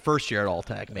like the first year at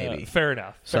Alltech, maybe. Fair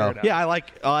enough. Yeah, I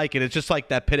like it. It's just like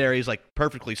that pit area is like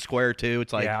perfectly square too.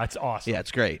 It's like it's awesome. Yeah,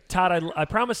 it's great. Todd, I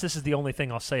promise this is the only thing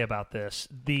I'll say about this.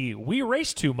 The "we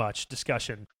race too much"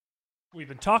 discussion. We've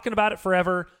been talking about it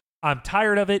forever. I'm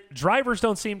tired of it. Drivers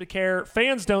don't seem to care.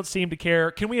 Fans don't seem to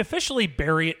care. Can we officially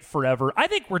bury it forever? I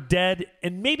think we're dead,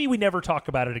 and maybe we never talk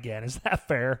about it again. Is that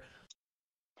fair?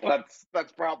 Well,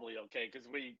 that's probably okay, because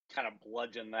we kind of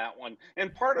bludgeon that one.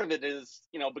 And part of it is,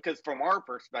 because from our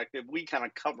perspective, we kind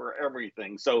of cover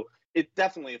everything. So it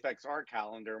definitely affects our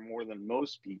calendar more than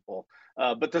most people.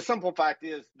 But the simple fact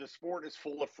is the sport is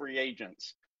full of free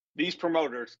agents. These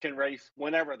promoters can race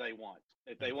whenever they want.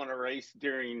 If they want to race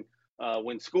during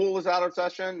when school is out of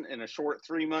session in a short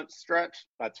 3-month stretch,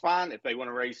 that's fine. If they want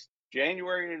to race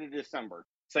January to December,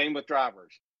 same with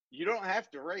drivers. You don't have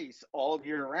to race all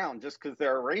year round just because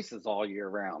there are races all year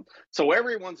round. So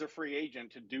everyone's a free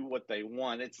agent to do what they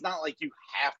want. It's not like you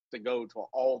have to go to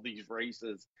all these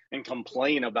races and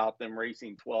complain about them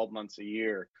racing 12 months a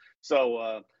year.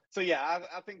 So yeah,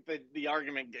 I think that the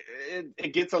argument,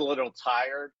 it gets a little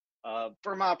tired.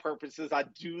 For my purposes, I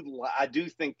do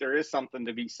think there is something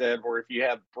to be said where if you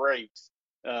have breaks,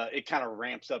 it kind of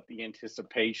ramps up the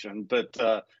anticipation. But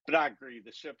I agree,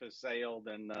 the ship has sailed,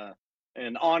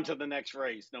 and on to the next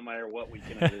race, no matter what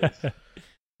weekend it is.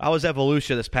 I was at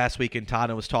Volusia this past weekend, Todd,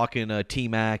 and was talking to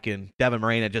T-Mac and Devin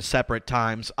Moran at just separate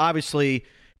times. Obviously,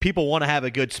 people want to have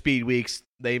a good Speed Weeks.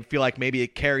 They feel like maybe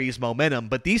it carries momentum.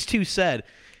 But these two said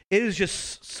it is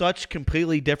just such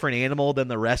completely different animal than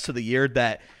the rest of the year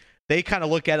that they kind of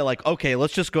look at it like, okay,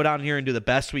 let's just go down here and do the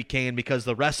best we can because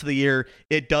the rest of the year,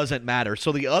 it doesn't matter.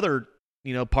 So the other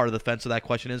part of the fence of that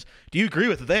question is, do you agree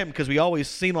with them? Because we always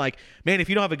seem like, man, if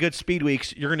you don't have a good Speed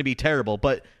Weeks, you're going to be terrible.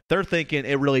 But they're thinking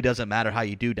it really doesn't matter how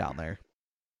you do down there.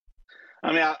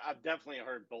 I mean, I've definitely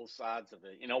heard both sides of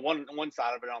it. One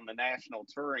side of it on the national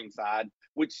touring side,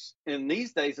 which in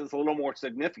these days is a little more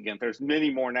significant. There's many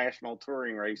more national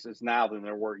touring races now than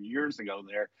there were years ago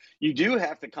there. You do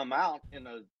have to come out in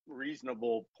a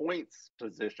reasonable points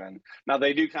position. Now,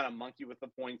 they do kind of monkey with the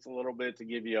points a little bit to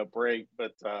give you a break,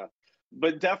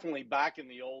 but definitely back in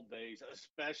the old days,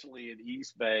 especially at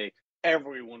East Bay,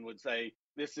 everyone would say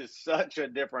this is such a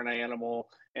different animal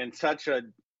and such a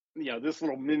this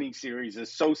little mini series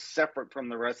is so separate from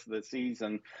the rest of the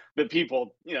season that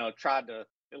people, tried to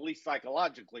at least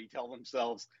psychologically, tell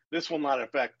themselves this will not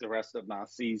affect the rest of my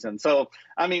season. So,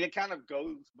 I mean, it kind of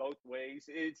goes both ways.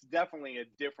 It's definitely a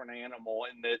different animal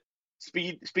in that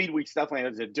Speed Weeks definitely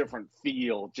has a different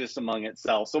feel just among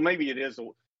itself. So maybe it is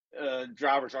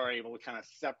drivers are able to kind of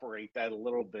separate that a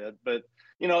little bit. But,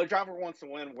 you know, a driver wants to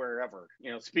win wherever.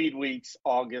 You know, Speed Weeks,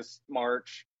 August,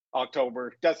 March,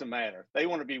 October, doesn't matter. They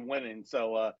want to be winning.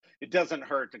 So it doesn't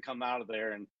hurt to come out of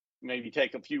there and maybe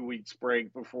take a few weeks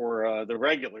break before the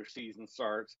regular season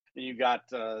starts. And you got,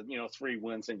 3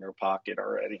 wins in your pocket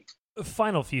already.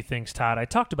 Final few things, Todd. I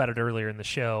talked about it earlier in the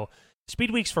show.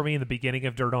 Speed Weeks for me in the beginning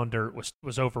of Dirt on Dirt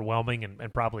was overwhelming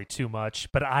and probably too much,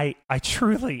 but I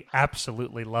truly,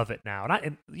 absolutely love it now.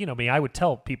 And you know me, I would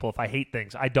tell people if I hate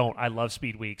things. I don't. I love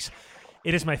Speed Weeks.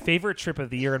 It is my favorite trip of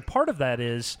the year, and part of that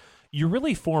is you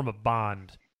really form a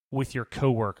bond with your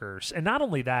coworkers. And not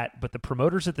only that, but the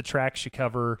promoters at the tracks you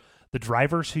cover, the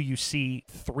drivers who you see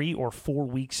 3 or 4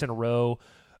 weeks in a row.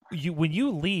 When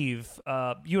you leave,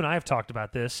 you and I have talked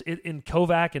about this, in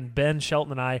Kovac and Ben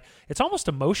Shelton and I, it's almost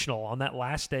emotional on that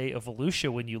last day of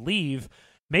Volusia when you leave.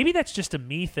 Maybe that's just a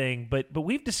me thing, but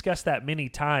we've discussed that many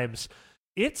times.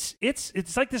 It's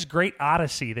like this great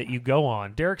odyssey that you go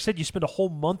on. Derek said you spend a whole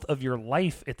month of your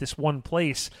life at this one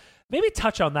place. Maybe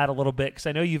touch on that a little bit, because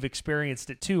I know you've experienced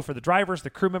it too. For the drivers, the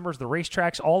crew members, the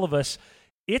racetracks, all of us,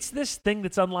 it's this thing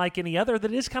that's unlike any other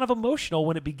that is kind of emotional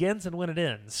when it begins and when it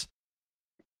ends.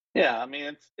 Yeah, I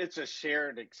mean, it's a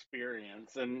shared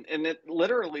experience, and it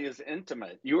literally is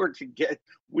intimate. You are to get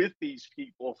with these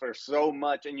people for so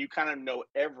much, and you kind of know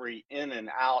every in and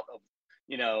out of,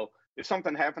 you know, if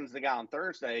something happens to the guy on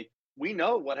Thursday, we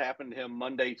know what happened to him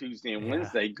Monday, Tuesday, and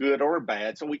Wednesday, good or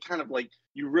bad. So we kind of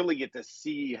you really get to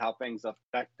see how things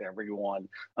affect everyone,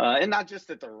 and not just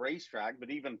at the racetrack, but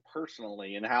even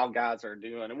personally and how guys are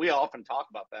doing. And we often talk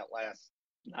about that last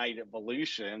night at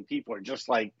Volusia, and people are just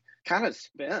kind of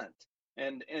spent,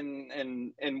 and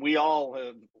we all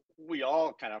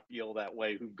kind of feel that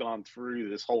way who've gone through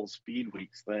this whole Speed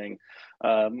Weeks thing.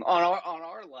 On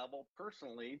our level,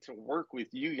 personally, to work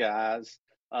with you guys,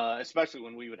 especially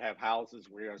when we would have houses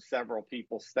where you have several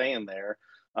people staying there.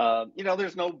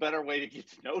 There's no better way to get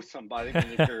to know somebody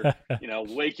than if you're,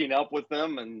 waking up with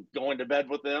them and going to bed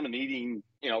with them and eating,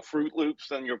 Fruit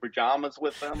Loops in your pajamas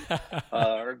with them,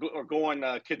 or going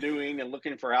canoeing and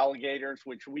looking for alligators,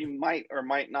 which we might or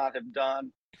might not have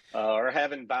done, or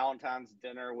having Valentine's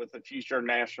dinner with a future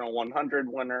National 100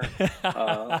 winner.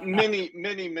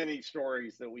 Many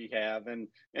stories that we have, and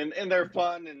they're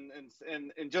fun,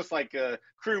 and just like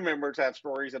crew members have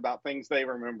stories about things they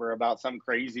remember about some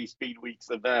crazy Speed Weeks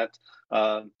event.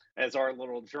 As our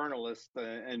little journalist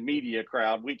and media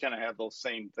crowd, we kind of have those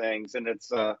same things, and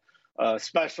it's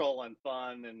special and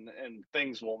fun, and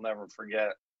things we'll never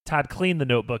forget. Todd, clean the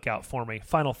notebook out for me.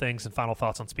 Final things and final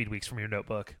thoughts on Speed Weeks from your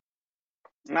notebook.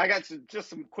 And I got just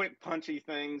some quick punchy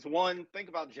things. One, think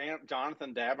about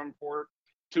Jonathan Davenport,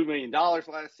 $2 million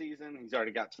last season. He's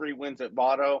already got 3 wins at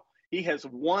Vaudo. He has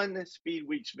 1 Speed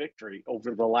Weeks victory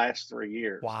over the last 3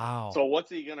 years. Wow. So what's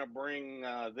he going to bring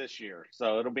this year?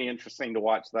 So it'll be interesting to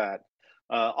watch that.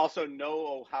 Also,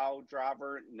 no Ohio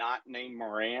driver not named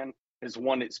Moran has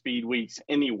won at Speed Weeks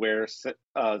anywhere.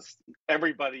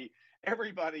 Everybody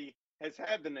has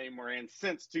had the name Moran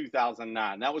since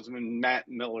 2009. That was when Matt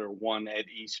Miller won at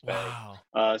East Bay.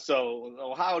 Wow. So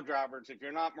Ohio drivers, if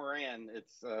you're not Moran,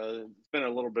 it's been a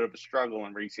little bit of a struggle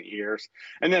in recent years.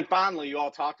 And then finally, you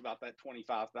all talked about that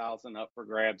 $25,000 up for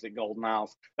grabs at Golden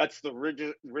Isles. That's the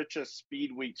richest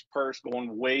Speed Weeks purse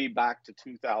going way back to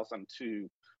 2002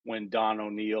 when Don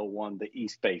O'Neill won the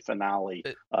East Bay finale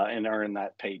and earned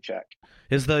that paycheck.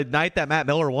 Is the night that Matt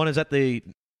Miller won, is that the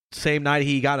same night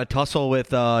he got in a tussle with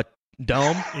Dome?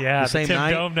 Yeah, the same Tim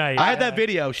night. Dome night. I had that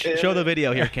video. Show the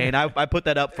video here, Kane. I put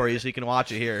that up for you so you can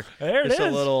watch it here. There it Just is. a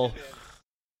little.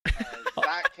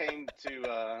 Zach came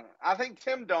to. I think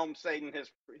Tim Dome stayed in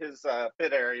his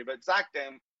pit area, but Zach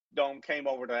Dome came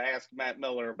over to ask Matt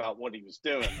Miller about what he was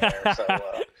doing there. So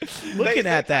Looking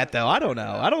at that, though, I don't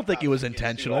know. I don't think it was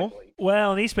intentional.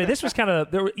 Well, in East Bay, this was kind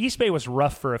of East Bay was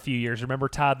rough for a few years. Remember,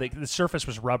 Todd, the surface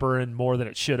was rubber and more than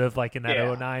it should have, like in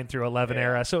that 09 through 11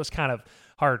 era. So it was kind of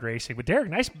hard racing. But Derek,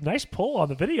 nice pull on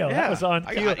the video. Yeah, that was on.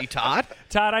 I got you, Todd.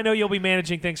 Todd, I know you'll be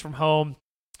managing things from home.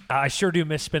 I sure do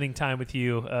miss spending time with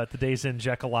you at the Days in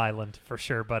Jekyll Island, for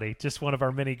sure, buddy. Just one of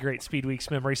our many great Speed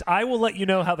Weeks memories. I will let you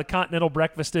know how the Continental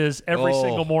Breakfast is every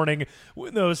single morning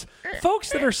when those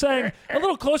folks that are saying a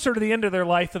little closer to the end of their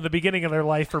life than the beginning of their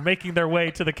life are making their way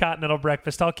to the Continental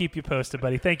Breakfast. I'll keep you posted,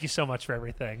 buddy. Thank you so much for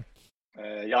everything.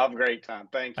 Y'all have a great time.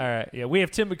 Thank you. All right. Yeah, we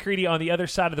have Tim McCready on the other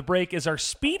side of the break as our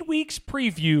Speed Weeks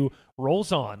preview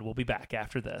rolls on. We'll be back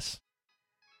after this.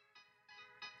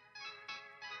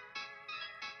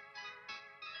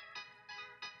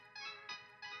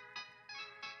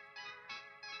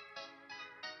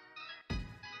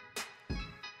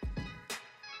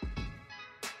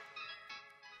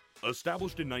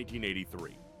 Established in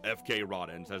 1983, FK Rod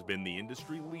Ends has been the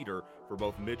industry leader for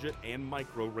both midget and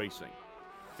micro racing.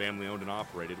 Family owned and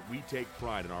operated, we take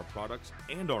pride in our products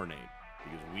and our name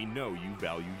because we know you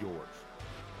value yours.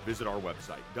 Visit our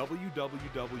website,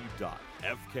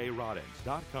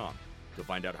 www.fkrodends.com, to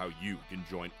find out how you can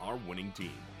join our winning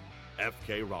team.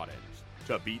 FK Rod Ends.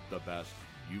 To beat the best,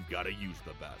 you've got to use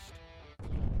the best.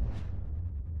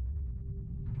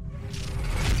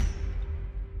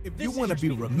 If you want to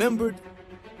be remembered,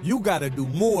 you got to do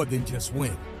more than just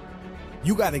win.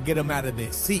 You got to get them out of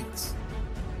their seats.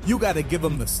 You got to give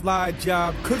them the slide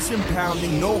job, cushion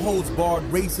pounding, no holds barred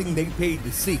racing they paid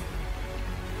to see.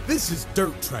 This is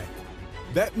dirt track.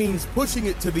 That means pushing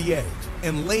it to the edge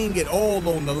and laying it all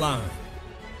on the line.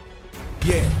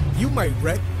 Yeah, you might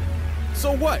wreck.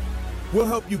 So what? We'll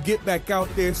help you get back out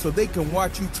there so they can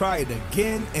watch you try it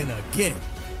again and again.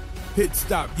 Pit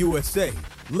Stop USA.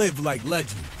 Live like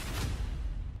legends.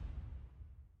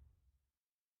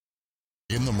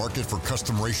 In the market for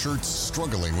custom race shirts?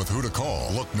 Struggling with who to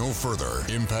call? Look no further.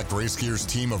 Impact Race Gear's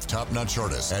team of top-notch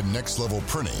artists at Next Level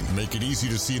Printing make it easy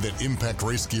to see that Impact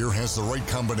Race Gear has the right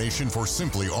combination for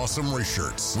simply awesome race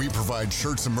shirts. We provide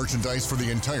shirts and merchandise for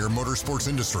the entire motorsports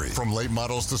industry, from late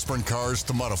models to sprint cars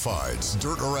to modifieds,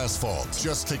 dirt or asphalt.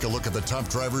 Just take a look at the top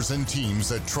drivers and teams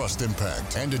that trust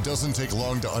Impact. And it doesn't take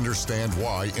long to understand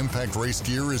why Impact Race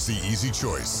Gear is the easy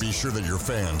choice. Be sure that your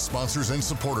fans, sponsors, and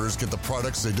supporters get the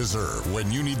products they deserve.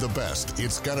 When you need the best,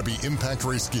 it's got to be Impact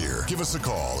Race Gear. Give us a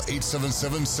call,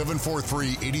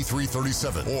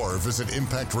 877-743-8337, or visit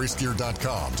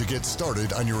ImpactRaceGear.com to get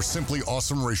started on your simply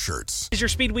awesome race shirts. Is your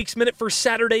Speed Weeks Minute for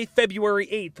Saturday, February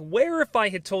 8th. Where if I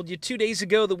had told you 2 days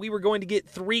ago that we were going to get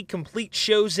 3 complete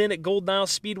shows in at Golden Isle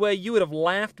Speedway, you would have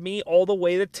laughed me all the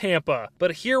way to Tampa.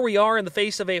 But here we are in the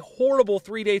face of a horrible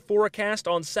 3-day forecast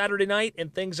on Saturday night,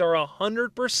 and things are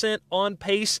 100% on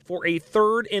pace for a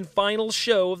third and final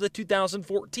show of the 2014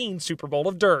 Super Bowl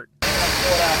of Dirt.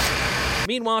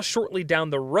 Meanwhile, shortly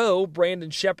down the row, Brandon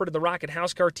Shepard and the Rocket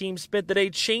House Car team spent the day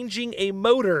changing a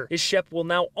motor, as Shep will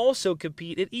now also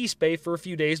compete at East Bay for a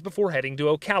few days before heading to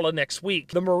Ocala next week.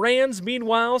 The Morans,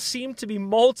 meanwhile, seem to be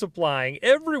multiplying.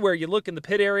 Everywhere you look in the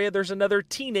pit area, there's another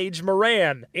teenage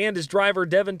Moran. And his driver,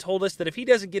 Devin, told us that if he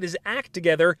doesn't get his act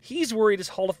together, he's worried his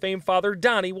Hall of Fame father,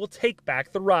 Donnie, will take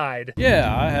back the ride.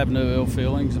 Yeah, I have no ill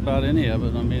feelings about any of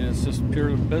it. I mean, it's just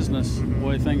pure business, the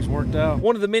way things worked out.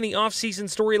 One of the many off-season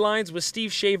storylines was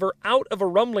Steve Shaver out of a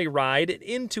Rumley ride and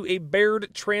into a Baird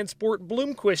Transport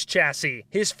Bloomquist chassis.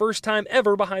 His first time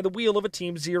ever behind the wheel of a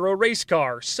Team Zero race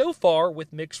car. So far,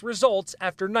 with mixed results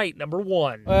after night number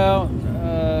 1. Well,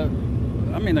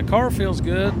 I mean, the car feels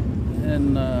good,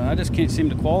 and I just can't seem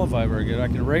to qualify very good. I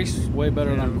can race way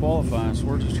better than I'm qualifying, so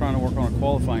we're just trying to work on a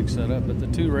qualifying setup. But the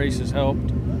 2 races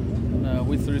helped.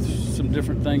 We threw some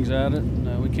different things at it.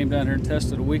 We came down here and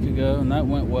tested a week ago, and that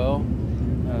went well.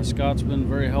 Scott's been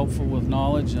very helpful with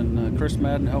knowledge, and Chris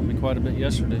Madden helped me quite a bit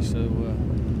yesterday, so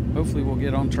hopefully we'll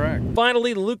get on track.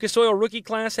 Finally, the Lucas Oil rookie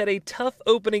class had a tough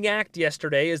opening act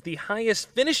yesterday, as the highest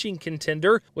finishing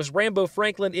contender was Rambo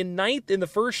Franklin in 9th in the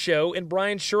first show and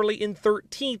Brian Shirley in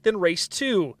 13th in race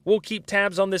 2. We'll keep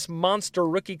tabs on this monster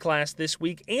rookie class this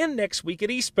week and next week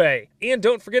at East Bay. And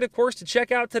don't forget, of course, to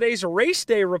check out today's race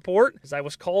day report, as I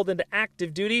was called into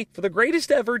active duty for the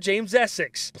greatest ever James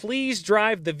Essex. Please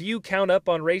drive the view count up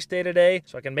on race day today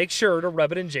so I can make sure to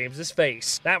rub it in James's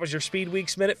face. That was your Speed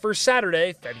Weeks Minute for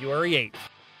Saturday, February 8th.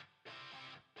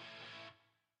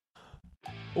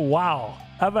 Wow.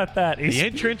 How about that? The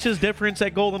entrances difference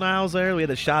at Golden Isles there. We had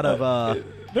a shot of...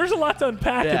 There's a lot to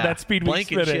unpack in that Speed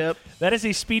Weeks Minute. That is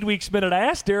a Speed Weeks Minute. I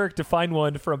asked Derek to find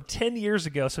one from 10 years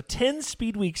ago. So 10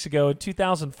 Speed Weeks ago in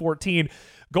 2014.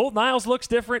 Golden Isles looks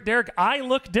different. Derek, I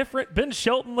look different. Ben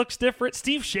Shelton looks different.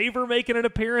 Steve Shaver making an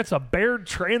appearance. A Baird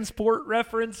Transport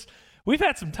reference. We've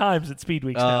had some times at Speed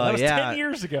Weeks now. That was 10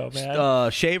 years ago, man.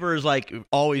 Shaver is like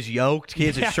always yoked. He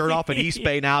has his shirt off at East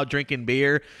Bay now, drinking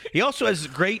beer. He also has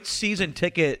great season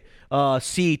ticket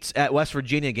seats at West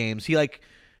Virginia games. He like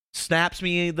snaps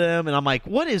me them, and I'm like,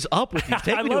 what is up with you?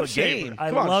 Take me to a game.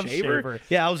 Come on, Shaver.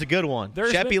 Yeah, that was a good one.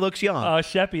 Sheppy looks young.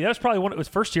 Sheppy. That was probably one. It was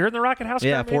first year in the Rocket House.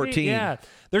 Yeah, 14. Yeah.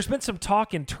 There's been some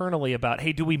talk internally about,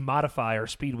 hey, do we modify our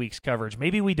Speed Weeks coverage?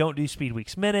 Maybe we don't do Speed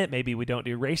Weeks Minute. Maybe we don't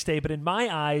do Race Day. But in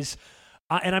my eyes,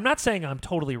 and I'm not saying I'm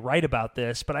totally right about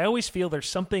this, but I always feel there's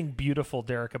something beautiful,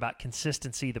 Derek, about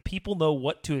consistency. The people know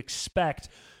what to expect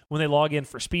when they log in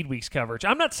for Speed Weeks coverage.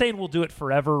 I'm not saying we'll do it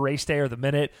forever, Race Day or the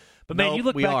Minute, but man, you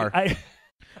look back.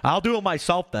 I'll do it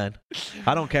myself then.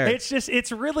 I don't care. It's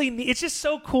just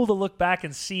so cool to look back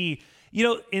and see.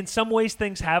 in some ways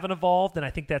things haven't evolved, and I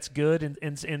think that's good,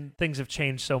 and things have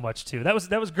changed so much too. That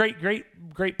was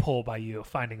great pull by you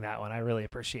finding that one. I really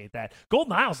appreciate that.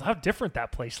 Golden Isles, how different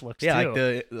that place looks too. Yeah,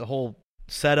 like the whole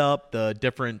setup, the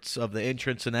difference of the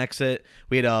entrance and exit.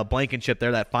 We had a Blankenship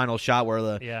there, that final shot where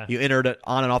you entered it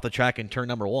on and off the track in turn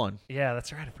number 1. Yeah,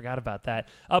 that's right. I forgot about that.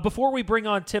 Before we bring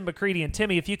on Tim McCready, and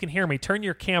Timmy, if you can hear me, turn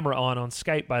your camera on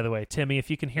Skype, by the way. Timmy, if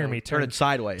you can hear me, turn it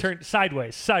sideways. Turn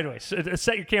sideways.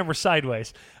 Set your camera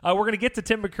sideways. We're going to get to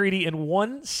Tim McCready in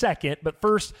 1 second, but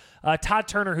first, Todd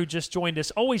Turner, who just joined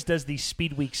us, always does these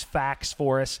Speed Weeks facts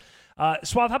for us.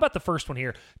 Suave, how about the first one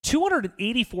here?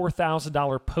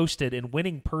 $284,000 posted in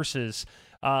winning purses,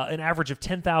 an average of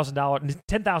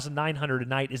 $10,900 a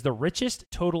night is the richest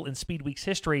total in Speed Weeks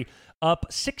history, up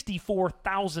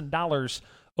 $64,000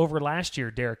 over last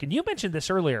year, Derek. And you mentioned this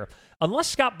earlier. Unless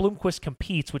Scott Bloomquist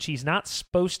competes, which he's not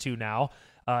supposed to now,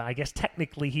 I guess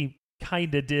technically he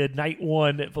kind of did night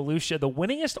 1 at Volusia. The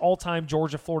winningest all-time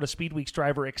Georgia-Florida Speed Weeks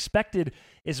driver expected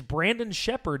is Brandon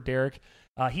Sheppard, Derek.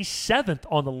 He's 7th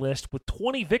on the list with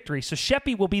 20 victories. So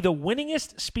Sheppy will be the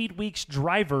winningest Speed Weeks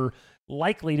driver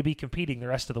likely to be competing the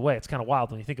rest of the way. It's kind of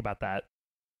wild when you think about that.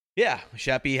 Yeah,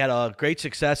 Sheppy had a great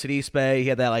success at East Bay. He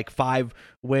had that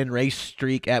 5-win race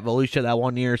streak at Volusia that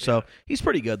one year, so he's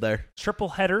pretty good there. Triple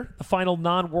header, the final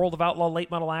non-World of Outlaw late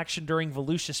model action during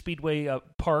Volusia Speedway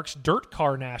Park's Dirt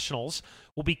Car Nationals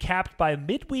will be capped by a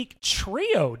midweek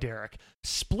trio, Derek.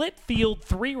 Split field,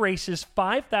 3 races,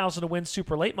 5,000 to win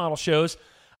super late model shows.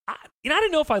 I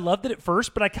didn't know if I loved it at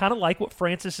first, but I kind of like what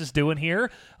Francis is doing here.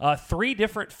 3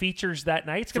 different features that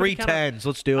night. It's 3 tens.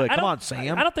 Let's do it. Come on,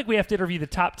 Sam. I don't think we have to interview the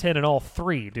top 10 in all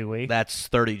 3, do we? That's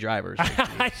 30 drivers.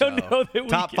 I don't know that we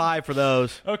top 5 for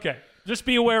those. Okay. Just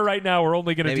be aware right now we're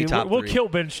only going to do – we'll kill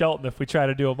Ben Shelton if we try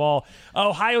to do them all.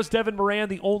 Ohio's Devin Moran,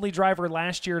 the only driver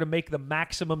last year to make the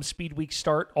maximum Speed Week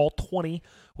start, all 20,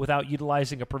 without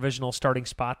utilizing a provisional starting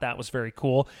spot. That was very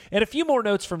cool. And a few more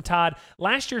notes from Todd.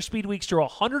 Last year, Speed Weeks drew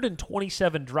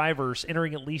 127 drivers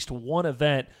entering at least one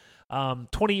event.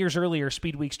 20 years earlier,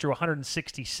 Speed Weeks drew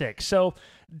 166. So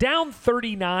down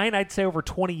 39, I'd say over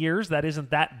 20 years. That isn't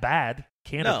that bad,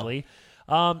 candidly.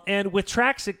 No. And with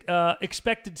tracks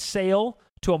expected sale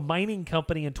to a mining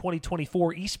company in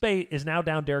 2024, East Bay is now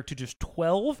down, Derek, to just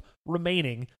 12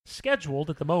 remaining scheduled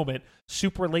at the moment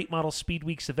super late model Speed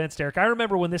Weeks events, Derek. I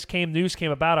remember when this news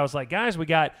came about, I was like, guys, we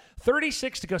got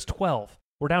 36 to go 12.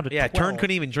 We're down to 12. Yeah, Turn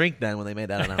couldn't even drink then when they made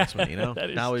that announcement,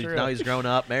 That is now he's grown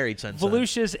up, married since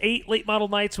Volusia's 8 late model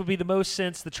nights would be the most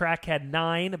since the track had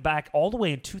 9 back all the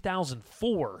way in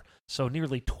 2004. So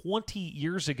nearly 20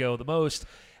 years ago, the most.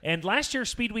 And last year's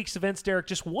Speed Weeks events, Derek,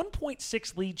 just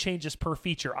 1.6 lead changes per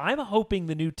feature. I'm hoping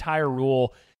the new tire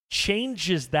rule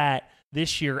changes that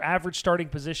this year. Average starting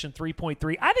position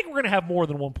 3.3. I think we're going to have more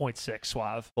than 1.6,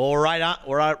 Suave. Well, we're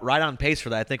right on pace for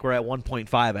that. I think we're at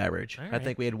 1.5 average. Right. I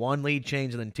think we had 1 lead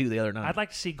change and then 2 the other night. I'd like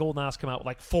to see Golden Isles come out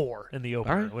with 4 in the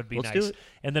opener. All right, It would be let's nice. do it.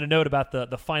 And then a note about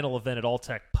the final event at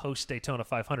Alltech post Daytona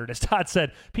 500. As Todd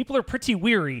said, people are pretty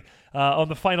weary on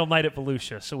the final night at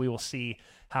Volusia, so we will see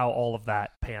how all of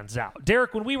that pans out.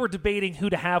 Derek, when we were debating who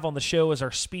to have on the show as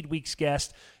our Speed Weeks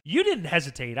guest, you didn't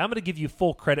hesitate. I'm going to give you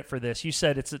full credit for this. You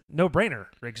said it's a no-brainer,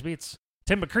 Rigsby. It's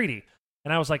Tim McCready.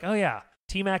 And I was like, oh, yeah,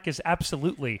 T-Mac is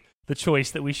absolutely the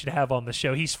choice that we should have on the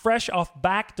show. He's fresh off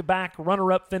back-to-back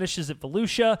runner-up finishes at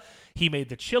Volusia. He made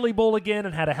the Chili Bowl again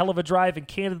and had a hell of a drive. And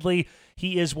candidly,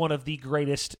 he is one of the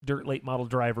greatest dirt late model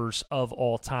drivers of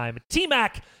all time.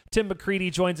 T-Mac, Tim McCready,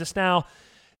 joins us now.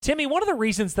 Timmy, one of the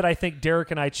reasons that I think Derek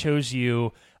and I chose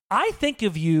you, I think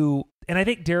of you, and I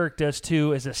think Derek does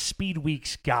too, as a Speed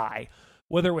Weeks guy.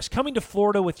 Whether it was coming to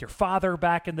Florida with your father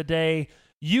back in the day,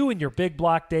 you in your big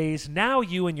block days, now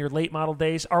you in your late model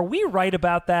days. Are we right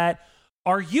about that?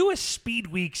 Are you a Speed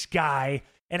Weeks guy?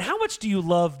 And how much do you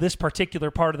love this particular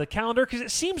part of the calendar? Because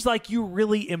it seems like you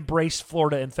really embraced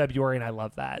Florida in February, and I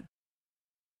love that.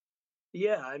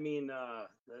 Yeah, I mean,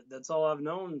 that's all I've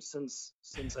known since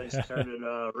I started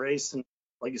racing.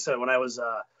 Like you said, when I was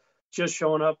just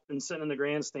showing up and sitting in the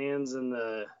grandstands in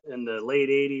the late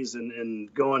 80s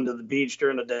and going to the beach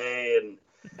during the day. And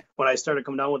when I started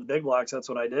coming down with the big blocks, that's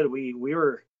what I did. We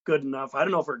were good enough. I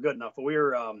don't know if we're good enough, but we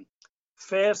were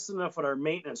fast enough with our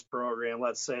maintenance program,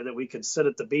 let's say, that we could sit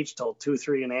at the beach till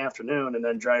 2-3 in the afternoon and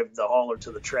then drive the hauler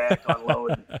to the track,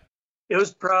 unload. It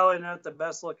was probably not the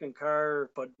best looking car,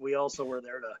 but we also were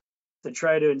there to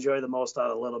try to enjoy the most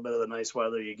out of a little bit of the nice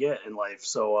weather you get in life.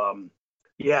 So,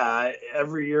 yeah,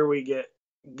 every year I get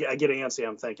antsy.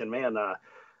 I'm thinking, man,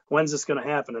 when's this going to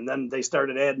happen? And then they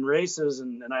started adding races,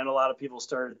 and I know a lot of people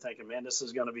started thinking, man, this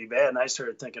is going to be bad. And I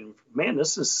started thinking, man,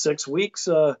 this is 6 weeks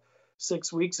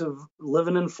 6 weeks of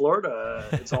living in Florida.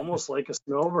 It's almost like a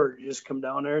snowbird. You just come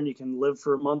down there and you can live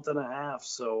for a month and a half.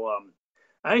 So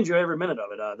I enjoy every minute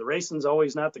of it. The racing's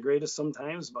always not the greatest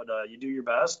sometimes, but you do your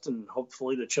best, and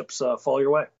hopefully the chips fall your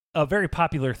way. A very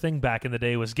popular thing back in the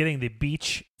day was getting the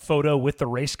beach photo with the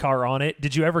race car on it.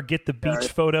 Did you ever get the beach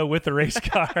photo with the race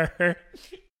car?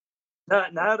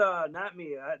 Not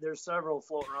me. There's several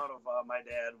floating around of my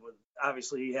dad.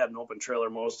 Obviously, he had an open trailer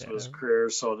most of his career,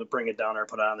 so to bring it down there,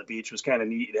 put it on the beach was kind of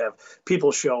neat to have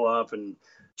people show up and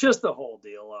just the whole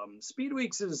deal. Speed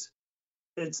Weeks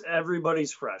it's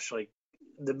everybody's fresh. Like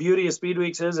the beauty of Speed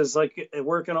Weeks is like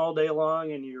working all day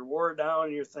long and you're wore down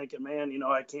and you're thinking, man,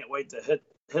 I can't wait to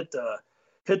hit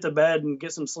the bed and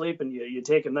get some sleep, and you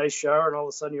take a nice shower, and all of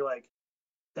a sudden you're like,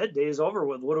 that day's over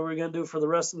with. What are we going to do for the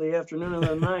rest of the afternoon and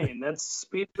the night? And that's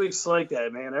Speed Weeks like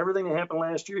that, man. Everything that happened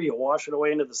last year, you wash it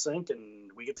away into the sink,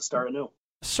 and we get to start anew.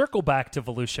 Circle back to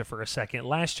Volusia for a second.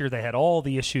 Last year, they had all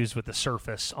the issues with the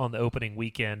surface on the opening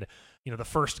weekend. The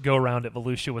first go-around at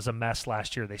Volusia was a mess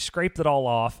last year. They scraped it all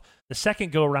off. The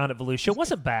second go-around at Volusia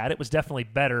wasn't bad. It was definitely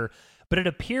better. But it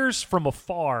appears from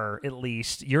afar, at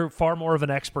least, you're far more of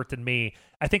an expert than me.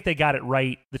 I think they got it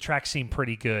right. The track seemed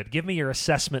pretty good. Give me your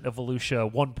assessment of Volusia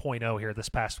 1.0 here this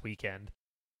past weekend.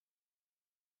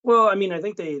 Well, I mean, I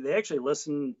think they actually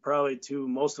listened probably to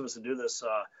most of us to do this.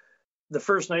 The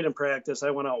first night in practice, I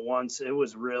went out once. It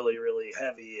was really, really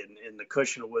heavy, and the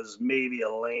cushion was maybe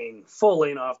full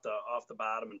lane off the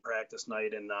bottom in practice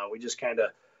night. And we just kind of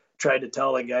tried to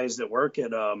tell the guys that work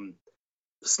it,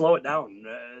 slow it down.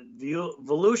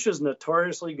 Volusia is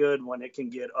notoriously good when it can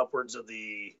get upwards of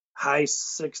the high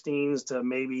 16s to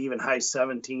maybe even high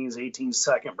 17s,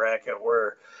 18-second bracket,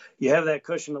 where you have that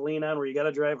cushion to lean on, where you got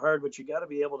to drive hard, but you got to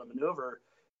be able to maneuver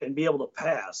and be able to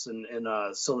pass. And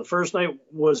so the first night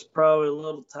was probably a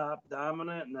little top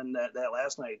dominant, and then that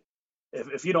last night,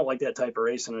 if you don't like that type of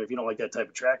racing, or if you don't like that type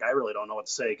of track, I really don't know what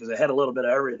to say, because it had a little bit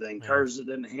of everything. Cars that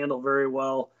didn't handle very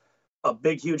well, a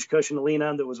big, huge cushion to lean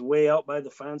on that was way out by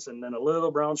the fence, and then a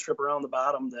little brown strip around the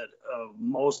bottom that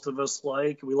most of us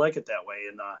like. We like it that way,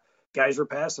 and guys were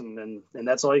passing, and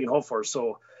that's all you can hope for.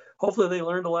 So hopefully they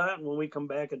learned a lot, and when we come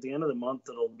back at the end of the month,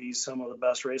 it'll be some of the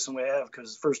best racing we have,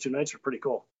 because the first 2 nights are pretty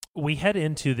cool. We head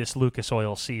into this Lucas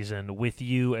Oil season with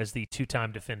you as the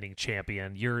 2-time defending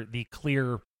champion. You're the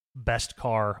clear best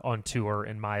car on tour,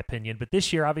 in my opinion. But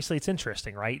this year, obviously, it's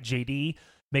interesting, right? JD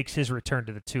makes his return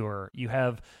to the tour. You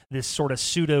have this sort of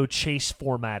pseudo chase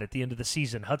format at the end of the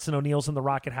season. Hudson O'Neal's in the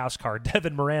Rocket House car.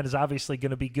 Devin Moran is obviously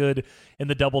going to be good in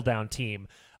the Double Down team.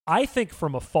 I think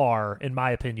from afar, in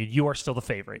my opinion, you are still the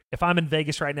favorite. If I'm in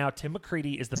Vegas right now, Tim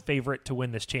McCreadie is the favorite to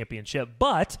win this championship.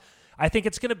 But I think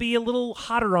it's going to be a little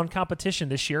hotter on competition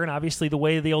this year, and obviously the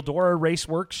way the Eldora race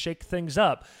works, shake things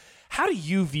up. How do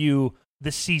you view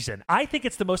the season? I think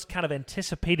it's the most kind of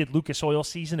anticipated Lucas Oil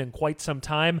season in quite some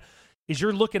time. As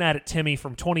you're looking at it, Timmy,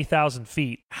 from 20,000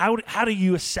 feet, how do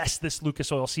you assess this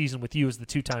Lucas Oil season with you as the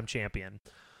 2-time champion?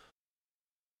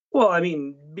 Well, I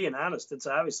mean, being honest, it's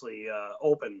obviously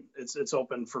open. It's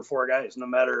open for 4 guys, no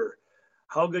matter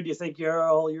how good you think you are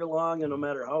all year long, and no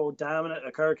matter how dominant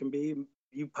a car can be.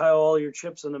 You pile all your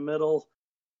chips in the middle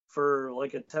for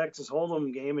like a Texas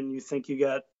Hold'em game, and you think you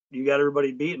got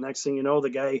everybody beat. Next thing you know, the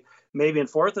guy maybe in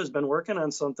 4th has been working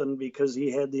on something because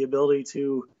he had the ability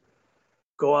to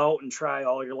go out and try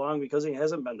all year long, because he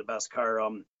hasn't been the best car.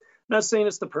 Not saying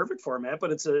it's the perfect format,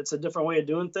 but it's a different way of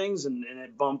doing things, and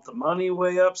it bumped the money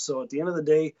way up. So at the end of the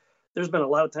day, there's been a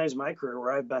lot of times in my career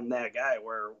where I've been that guy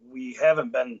where we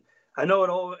haven't been. I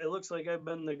know it looks like I've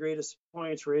been the greatest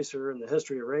points racer in the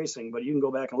history of racing, but you can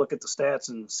go back and look at the stats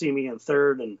and see me in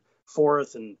 3rd and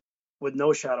 4th and with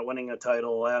no shot of winning a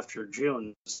title after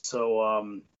June. So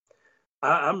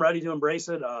I'm ready to embrace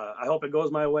it. I hope it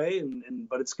goes my way,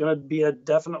 but it's going to be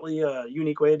definitely a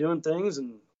unique way of doing things.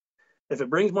 And if it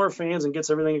brings more fans and gets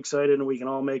everything excited and we can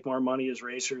all make more money as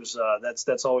racers,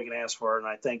 that's all we can ask for. And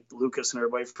I thank Lucas and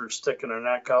everybody for sticking their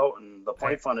neck out. And the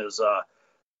point fund is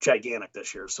gigantic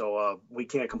this year, so we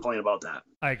can't complain about that.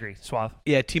 I agree. Suave.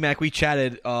 Yeah, T-Mac, we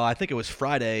chatted, I think it was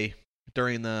Friday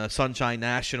during the Sunshine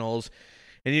Nationals,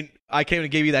 and I came and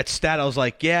gave you that stat. I was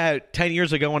like, yeah, 10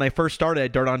 years ago when I first started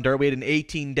at Dirt on Dirt, we had an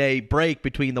 18-day break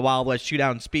between the Wild West Shootout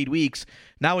and Speed Weeks.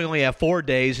 Now we only have 4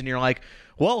 days, and you're like,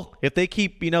 well, if they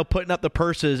keep, putting up the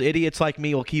purses, idiots like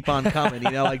me will keep on coming,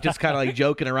 like just kind of like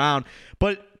joking around.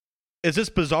 But is this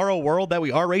bizarro world that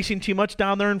we are racing too much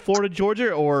down there in Florida,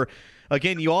 Georgia, or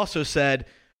again, you also said,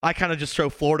 I kind of just throw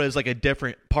Florida as like a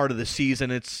different part of the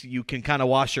season. You can kind of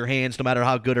wash your hands no matter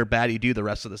how good or bad you do the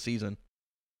rest of the season.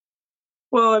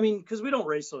 Well, I mean, because we don't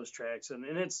race those tracks, and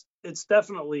it's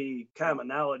definitely common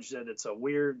knowledge that it's a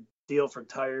weird deal for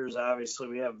tires. Obviously,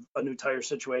 we have a new tire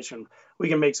situation. We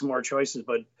can make some more choices,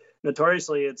 but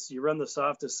notoriously, it's you run the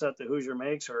softest set that Hoosier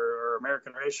makes or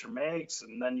American Racer makes,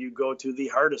 and then you go to the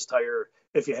hardest tire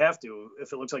if you have to,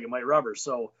 if it looks like it might rubber.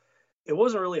 So it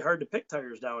wasn't really hard to pick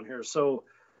tires down here. So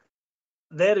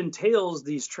that entails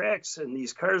these tracks and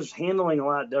these cars handling a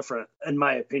lot different, in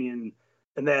my opinion,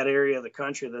 in that area of the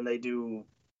country than they do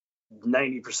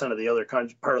 90% of the other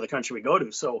part of the country we go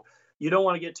to. So you don't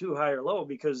want to get too high or low,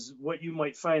 because what you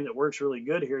might find that works really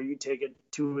good here, you take it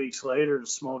 2 weeks later to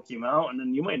Smoky Mountain,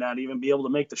 and you might not even be able to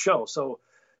make the show. So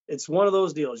it's one of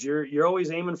those deals. You're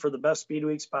always aiming for the best speed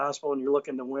weeks possible, and you're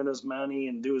looking to win as many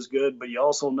and do as good. But you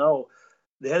also know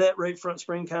they had that right front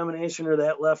spring combination or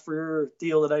that left rear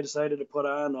deal that I decided to put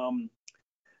on.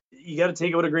 You got to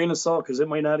take it with a grain of salt, because it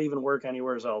might not even work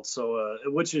anywhere else. So,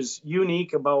 which is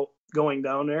unique about going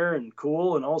down there, and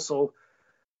cool, and also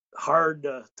hard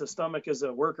to stomach as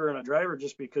a worker and a driver,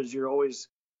 just because you're always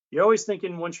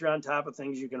thinking once you're on top of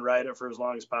things, you can ride it for as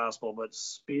long as possible. But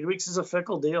Speed Weeks is a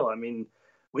fickle deal. I mean,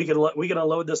 we could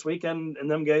unload this weekend,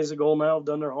 and them guys at Gold Mile have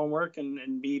done their homework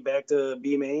and be back to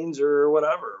B mains or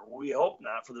whatever. We hope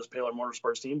not for this Paler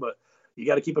Motorsports team, but you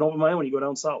got to keep an open mind when you go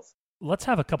down south. Let's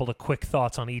have a couple of quick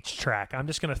thoughts on each track. I'm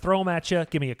just going to throw them at you.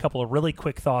 Give me a couple of really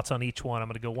quick thoughts on each one. I'm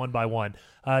going to go one by one.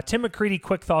 Tim McCready,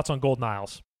 quick thoughts on Golden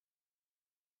Isles.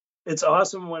 It's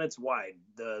awesome when it's wide.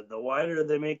 The wider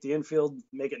they make the infield,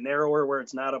 make it narrower where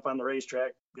it's not up on the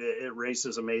racetrack, it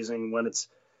races amazing. When it's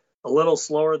a little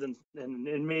slower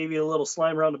and maybe a little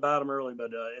slime around the bottom early, but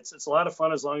it's a lot of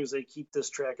fun as long as they keep this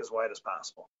track as wide as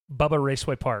possible. Bubba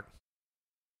Raceway Park.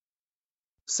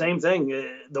 Same thing.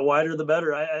 The wider, the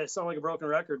better. I sound like a broken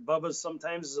record. Bubba's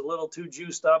sometimes is a little too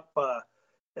juiced up,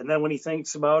 and then when he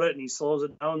thinks about it and he slows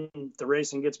it down, the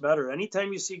racing gets better.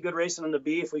 Anytime you see good racing in the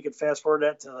B, if we could fast forward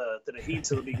that to the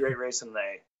heats, it'll be great racing in the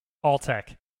A.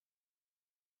 All-Tech.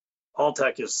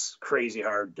 All-Tech is crazy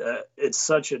hard. It's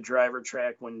such a driver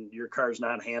track when your car's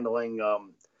not handling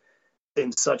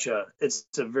it's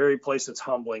a very place that's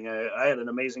humbling. I had an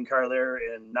amazing car there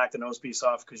and knocked the nose piece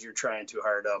off because you're trying too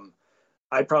hard.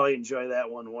 I probably enjoy that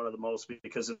one of the most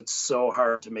because it's so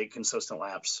hard to make consistent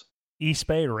laps. East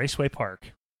Bay Raceway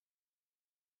Park.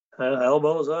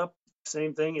 Elbows up,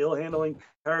 same thing. Ill handling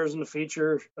cars in the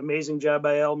feature. Amazing job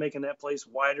by Al making that place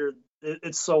wider.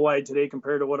 It's so wide today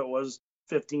compared to what it was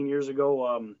 15 years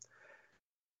ago.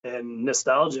 And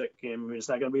nostalgic. I mean, it's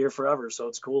not going to be here forever, so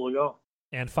it's cool to go.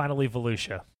 And finally,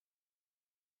 Volusia.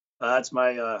 That's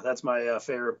my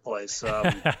favorite place.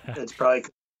 It's probably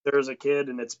there's a kid,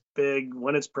 and it's big.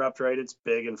 When it's prepped right, it's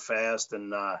big and fast,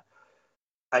 and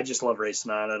I just love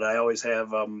racing on it. I always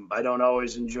have. I don't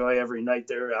always enjoy every night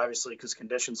there, obviously, because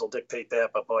conditions will dictate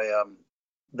that. But boy,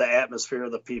 the atmosphere,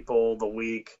 the people, the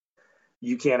week,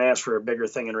 you can't ask for a bigger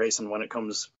thing in racing when it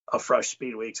comes a fresh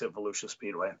speed weeks at Volusia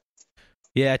Speedway.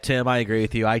 Yeah, Tim, I agree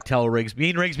with you. I tell Riggs, me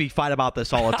and Rigsby fight about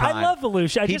this all the time. I love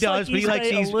Volusia. He does, but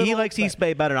he likes East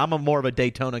Bay better. I'm more of a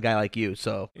Daytona guy like you,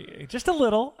 so just a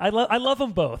little. I love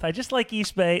them both. I just like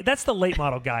East Bay. That's the late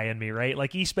model guy in me, right?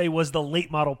 Like East Bay was the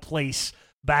late model place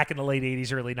back in the late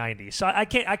 '80s, early '90s. So I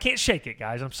can't shake it,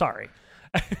 guys. I'm sorry.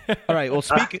 All right. Well,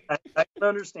 speaking, I can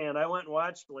understand. I went and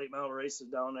watched late model races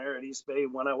down there at East Bay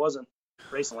when I wasn't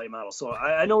racing late model, so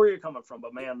I know where you're coming from.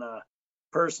 But man,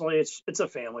 personally, it's a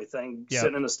family thing. Yep.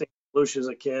 Sitting in the stand with Lucia as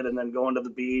a kid and then going to the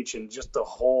beach and just the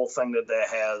whole thing that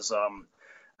has.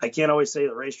 I can't always say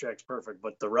the racetrack's perfect,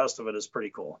 but the rest of it is pretty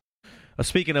cool.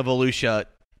 Speaking of Volusia,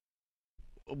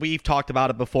 we've talked about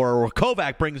it before.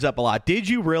 Kovac brings up a lot. Did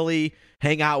you really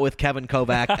hang out with Kevin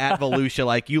Kovac at Volusia?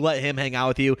 Like, you let him hang out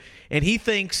with you, and he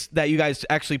thinks that you guys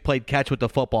actually played catch with the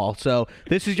football. So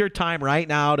this is your time right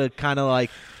now to kind of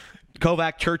like –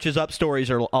 Kovac churches up stories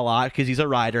a lot because he's a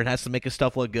rider and has to make his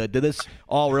stuff look good. Did this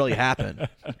all really happen?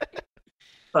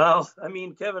 Well, I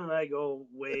mean, Kevin and I go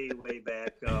way, way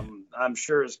back. I'm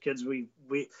sure as kids,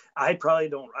 I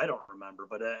don't remember,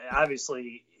 but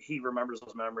obviously he remembers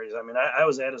those memories. I mean, I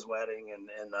was at his wedding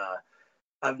and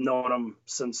I've known him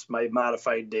since my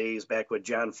modified days back with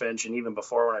John Finch and even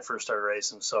before when I first started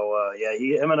racing. So yeah,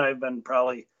 him and I have been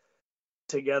probably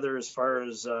together as far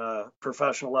as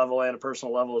professional level and a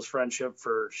personal level as friendship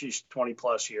for 20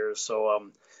 plus years.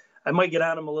 So I might get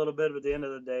on him a little bit, but at the end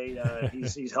of the day,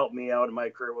 he's helped me out in my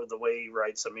career with the way he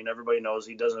writes. I mean, everybody knows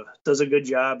he does a good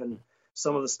job, and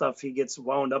some of the stuff he gets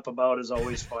wound up about is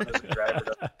always fun as a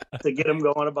driver to get him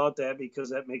going about that,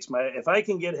 because that makes if I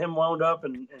can get him wound up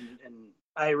and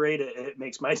irate, it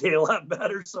makes my day a lot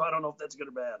better. So I don't know if that's good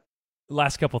or bad.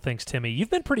 Last couple things, Timmy. You've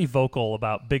been pretty vocal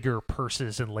about bigger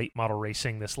purses in late model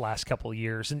racing this last couple of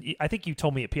years, and I think you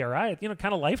told me at PRI,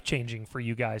 kind of life-changing for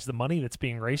you guys, the money that's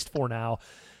being raced for now.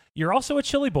 You're also a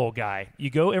Chili Bowl guy. You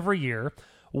go every year.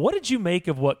 What did you make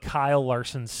of what Kyle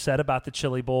Larson said about the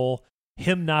Chili Bowl,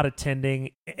 him not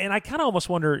attending? And I kind of almost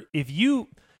wonder if you,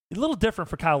 a little different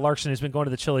for Kyle Larson, who's been going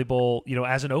to the Chili Bowl,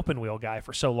 as an open wheel guy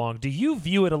for so long. Do you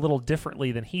view it a little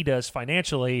differently than he does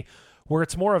financially, where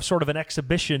it's more of sort of an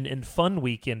exhibition and fun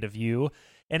weekend of you?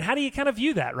 And how do you kind of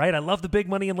view that, right? I love the big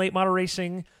money in late model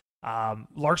racing.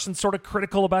 Larson's sort of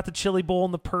critical about the Chili Bowl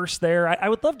and the purse there. I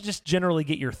would love to just generally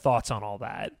get your thoughts on all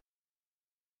that.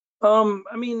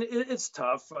 I mean, it's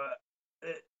tough.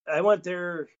 I went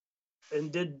there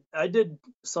and did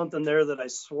something there that I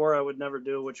swore I would never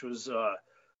do, which was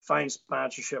find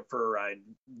sponsorship for a ride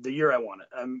the year I won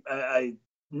it. I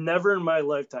never in my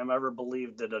lifetime ever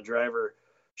believed that a driver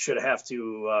should have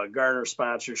to garner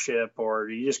sponsorship, or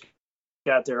you just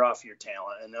got there off your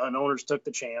talent. And owners took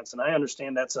the chance, and I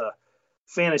understand that's a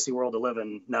fantasy world to live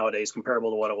in nowadays,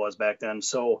 comparable to what it was back then.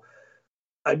 So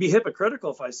I'd be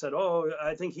hypocritical if I said,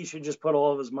 I think he should just put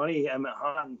all of his money, Emmett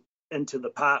Hahn, into the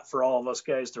pot for all of us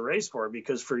guys to race for,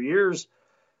 because for years,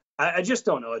 I just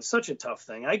don't know. It's such a tough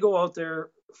thing. I go out there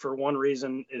for one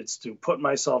reason. It's to put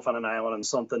myself on an island on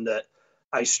something that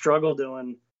I struggle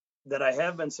doing, that I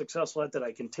have been successful at, that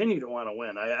I continue to want to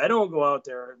win. I don't go out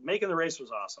there. Making the race was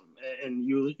awesome. And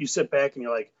you sit back and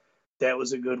you're like, that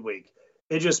was a good week.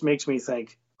 It just makes me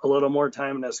think, a little more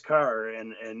time in this car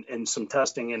and some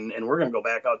testing, and we're going to go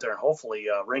back out there and hopefully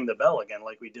ring the bell again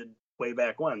like we did way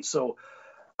back when. So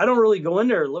I don't really go in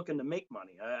there looking to make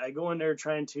money. I go in there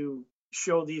trying to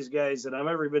show these guys that I'm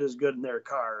every bit as good in their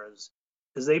car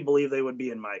as they believe they would be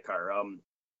in my car.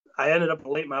 I ended up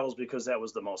in late models because that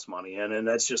was the most money, and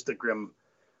that's just the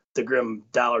grim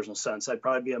dollars and cents. I'd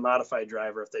probably be a modified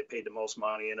driver if they paid the most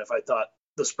money, and if I thought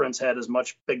the sprints had as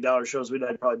much big dollar shows,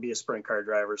 I'd probably be a sprint car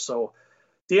driver. So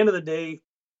at the end of the day,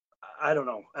 I don't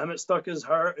know. Emmett stuck his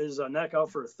neck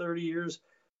out for 30 years.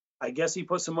 I guess he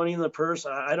put some money in the purse.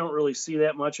 I don't really see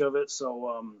that much of it.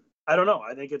 So I don't know.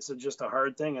 I think it's just a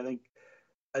hard thing.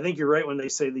 I think you're right when they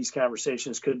say these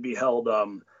conversations could be held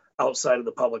outside of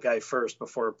the public eye first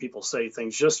before people say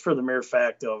things, just for the mere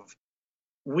fact of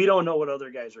we don't know what other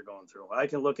guys are going through. I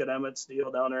can look at Emmett's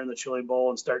deal down there in the Chili Bowl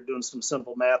and start doing some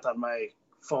simple math on my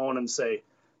phone and say,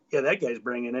 yeah, that guy's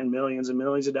bringing in millions and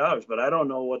millions of dollars, but I don't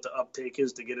know what the uptake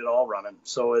is to get it all running.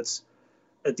 So it's,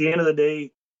 at the end of the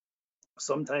day,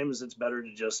 sometimes it's better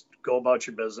to just go about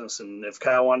your business. And if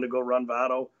Kyle wanted to go run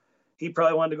Votto, he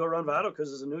probably wanted to go run Votto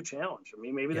because it's a new challenge. I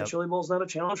mean, maybe the Chili Bowl's not a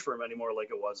challenge for him anymore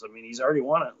like it was. I mean, he's already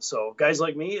won it. So guys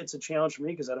like me, it's a challenge for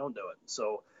me because I don't do it.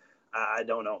 So I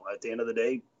don't know. At the end of the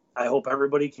day, I hope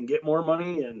everybody can get more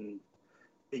money, and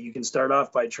you can start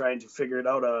off by trying to figure it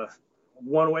out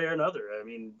one way or another. I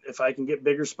mean, if I can get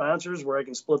bigger sponsors where I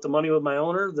can split the money with my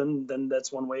owner, then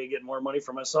that's one way to get more money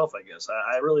for myself, I guess.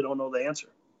 I really don't know the answer.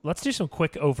 Let's do some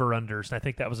quick over-unders. And I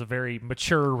think that was a very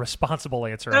mature, responsible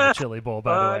answer on the Chili Bowl,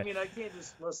 by the way. I mean, I can't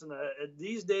just listen.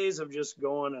 These days of just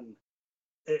going, and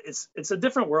it's a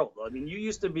different world. I mean, you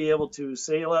used to be able to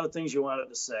say a lot of things you wanted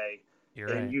to say,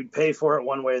 and you'd pay for it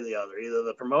one way or the other. Either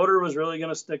the promoter was really going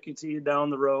to stick it to you down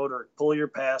the road, or pull your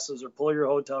passes, or pull your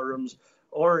hotel rooms,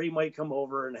 or he might come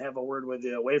over and have a word with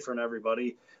you away from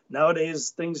everybody. Nowadays,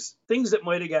 things that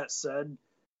might have got said,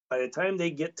 by the time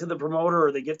they get to the promoter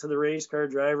or they get to the race car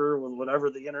driver, with whatever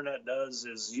the internet does,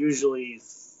 is usually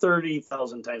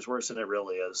 30,000 times worse than it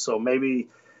really is. So maybe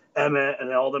Emmett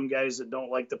and all them guys that don't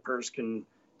like the purse can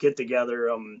get together.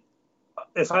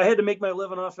 If I had to make my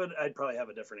living off it, I'd probably have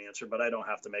a different answer, but I don't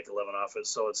have to make a living off it,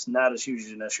 so it's not as huge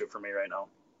an issue for me right now.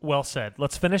 Well said.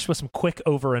 Let's finish with some quick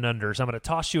over and unders. I'm going to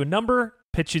toss you a number,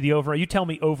 pitch you the over. You tell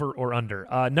me over or under.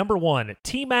 Number one,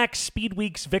 T-Max Speed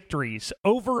Weeks victories,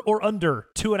 over or under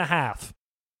 2.5?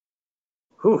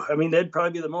 I mean, that'd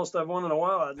probably be the most I've won in a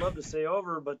while. I'd love to say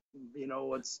over, but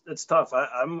it's tough.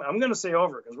 I'm going to say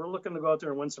over because we're looking to go out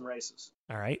there and win some races.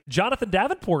 All right. Jonathan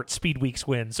Davenport Speed Weeks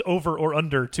wins, over or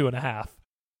under 2.5?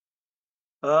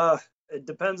 It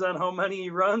depends on how many he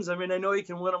runs. I mean, I know he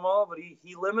can win them all, but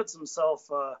he limits himself.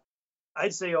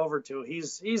 I'd say over 2.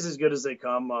 He's as good as they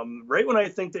come. Right when I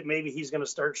think that maybe he's going to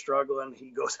start struggling,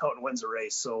 he goes out and wins a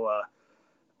race. So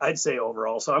I'd say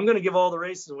overall. So I'm going to give all the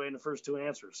races away in the first 2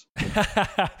 answers.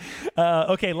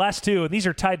 Okay, last 2, and these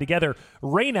are tied together.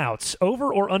 Rainouts,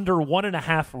 over or under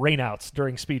 1.5 rainouts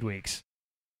during Speed Weeks?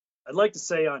 I'd like to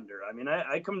say under. I mean,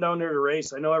 I come down there to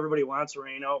race. I know everybody wants a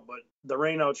rain out, but the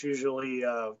rainouts usually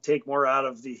take more out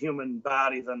of the human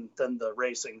body than the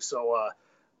racing. So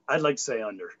I'd like to say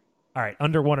under. All right,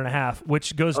 under 1.5,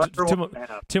 which goes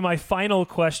to my final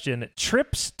question.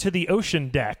 Trips to the ocean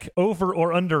deck, over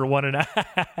or under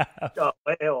 1.5? Oh,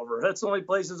 way over. That's the only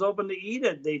place that's open to eat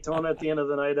at Daytona at the end of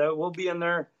the night. We'll be in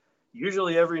there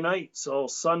usually every night. So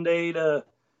Sunday to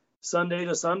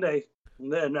Sunday.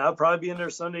 And then I'll probably be in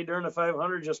there Sunday during the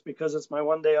 500 just because it's my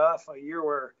one day off a year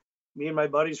where me and my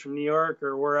buddies from New York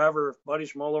or wherever,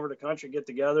 buddies from all over the country get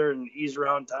together and ease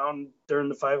around town during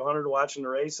the 500 watching the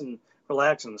race and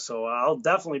relaxing. So I'll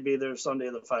definitely be there Sunday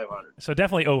of the 500. So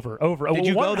definitely over. Did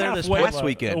you go there this past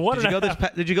weekend?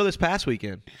 Did you go this past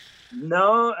weekend?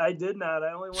 No, I did not.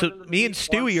 I only went into the me and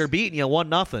Stewie are beating you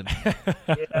 1-0.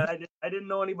 Yeah, I didn't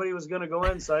know anybody was going to go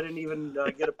in, so I didn't even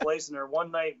get a place in there.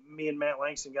 One night, me and Matt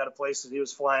Langston got a place. He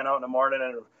was flying out in the morning,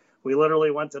 and we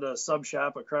literally went to the sub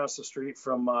shop across the street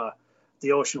from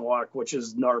the Ocean Walk, which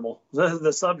is normal.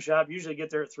 The sub shop, usually get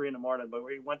there at 3 a.m, but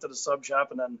we went to the sub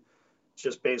shop and then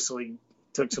just basically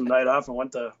took some night off and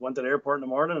went to the airport in the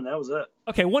morning, and that was it.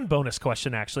 Okay, one bonus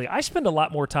question, actually. I spend a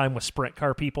lot more time with sprint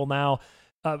car people now.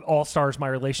 All-Stars, my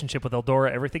relationship with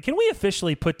Eldora, everything. Can we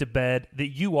officially put to bed that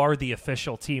you are the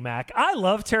official T-Mac? I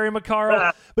love Terry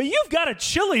McCarl, but you've got a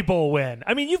Chili Bowl win.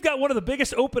 I mean, you've got one of the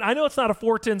biggest open, I know it's not a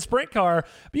 410 sprint car,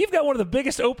 but you've got one of the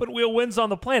biggest open wheel wins on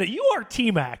the planet. You are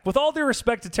T-Mac. With all due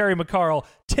respect to Terry McCarl,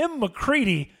 Tim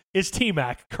McCready is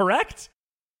T-Mac, correct?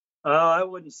 I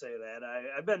wouldn't say that.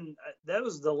 That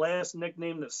was the last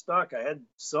nickname that stuck. I had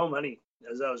so many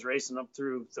as I was racing up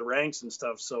through the ranks and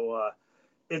stuff. So,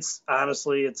 it's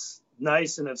honestly, it's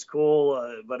nice and it's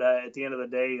cool. But at the end of the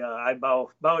day, I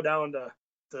bow down to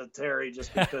Terry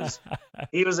just because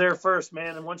he was there first,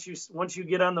 man. And once you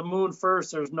get on the moon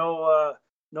first, there's no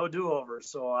do-over.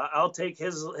 So I'll take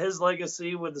his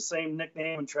legacy with the same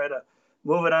nickname and try to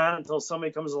move it on until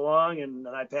somebody comes along and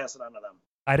I pass it on to them.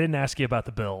 I didn't ask you about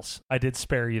the Bills. I did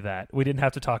spare you that. We didn't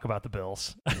have to talk about the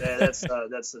Bills. Yeah, that's a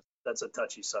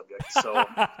touchy subject. So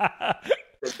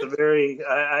it's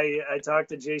I talked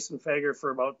to Jason Fager for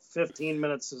about 15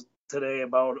 minutes today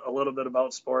about a little bit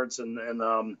about sports, and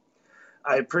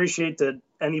I appreciate that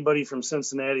anybody from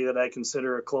Cincinnati that I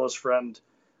consider a close friend,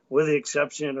 with the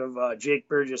exception of Jake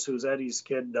Burgess, who's Eddie's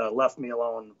kid, left me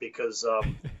alone because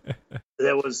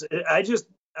I just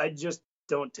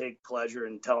don't take pleasure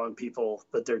in telling people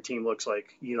that their team looks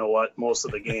like most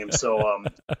of the game. So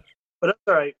but that's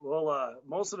all right. Well,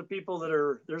 most of the people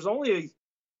the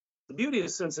beauty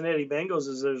of Cincinnati Bengals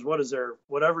is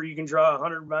whatever you can draw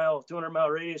 100-mile, 200-mile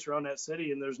radius around that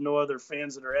city, and there's no other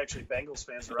fans that are actually Bengals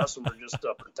fans. The rest of them are just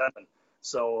pretending.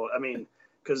 So, I mean,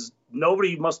 because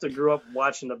nobody must have grew up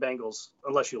watching the Bengals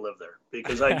unless you live there,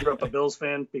 because I grew up a Bills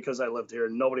fan because I lived here,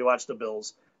 and nobody watched the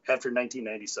Bills after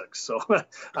 1996. So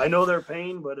I know their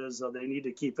pain, but they need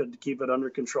to keep it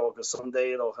under control because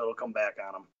someday it'll come back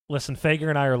on them. Listen, Fager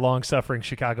and I are long-suffering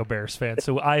Chicago Bears fans,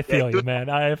 so I feel you,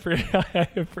 man. I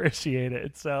appreciate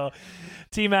it. So,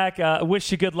 T-Mac,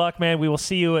 wish you good luck, man. We will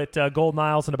see you at Golden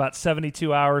Isles in about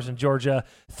 72 hours in Georgia.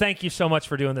 Thank you so much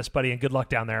for doing this, buddy, and good luck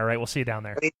down there, all right? We'll see you down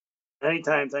there.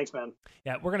 Anytime. Thanks, man.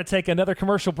 Yeah, we're going to take another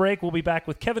commercial break. We'll be back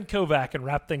with Kevin Kovac and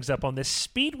wrap things up on this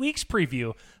Speed Weeks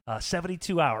preview.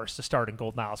 72 hours to start in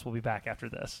Golden Isles. We'll be back after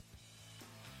this.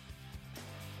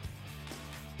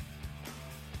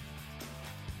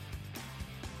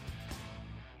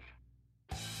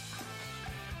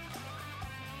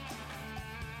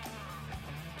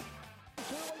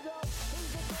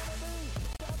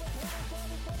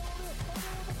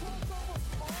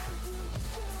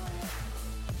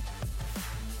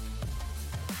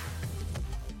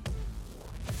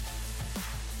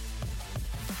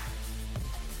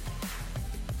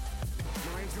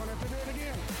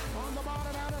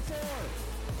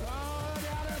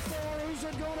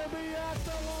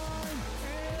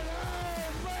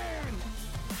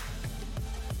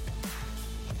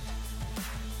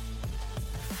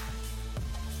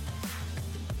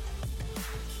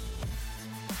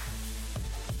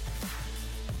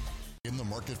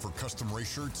 Market for custom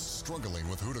race shirts? Struggling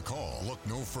with who to call? Look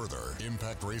no further.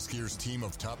 Impact Race Gear's team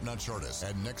of top-notch artists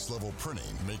at Next Level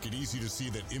Printing make it easy to see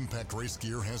that Impact Race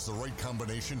Gear has the right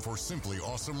combination for simply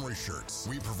awesome race shirts.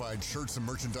 We provide shirts and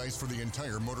merchandise for the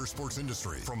entire motorsports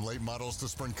industry, from late models to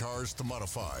sprint cars to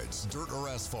modifieds, dirt or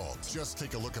asphalt. Just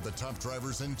take a look at the top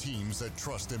drivers and teams that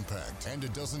trust Impact. And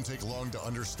it doesn't take long to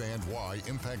understand why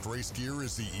Impact Race Gear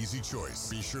is the easy choice.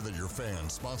 Be sure that your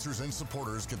fans, sponsors, and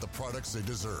supporters get the products they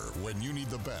deserve. When you need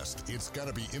the best, it's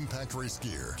gotta be Impact Race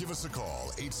Gear. Give us a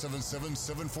call,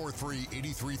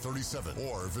 877-743-8337,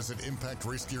 or visit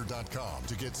ImpactRaceGear.com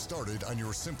to get started on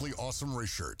your simply awesome race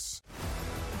shirts.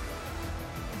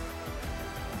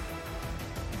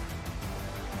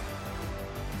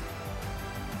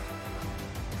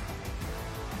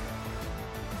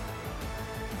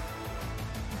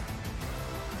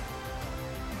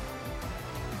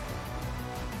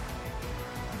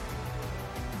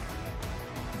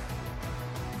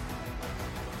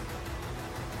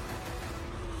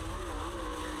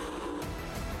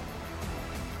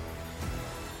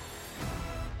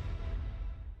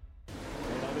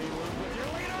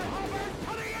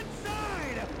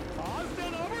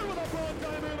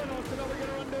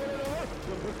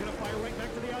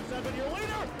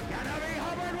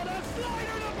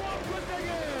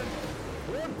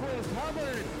 is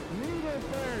Hubbard. Needle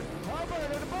first. Hubbard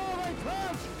and the ball, they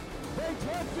touch. They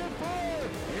touched it forward.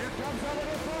 Here comes Hubbard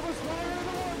and throw the slider in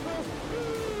the one.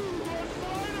 Ooh, the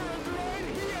slider is right.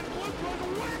 He and Bluegood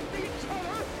whacked each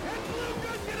other, and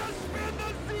Bluegood's gonna spin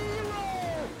the zero.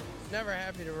 Never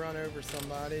happy to run over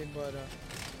somebody, but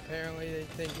apparently they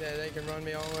think that they can run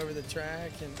me all over the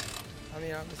track, and I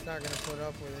mean, I'm just not going to put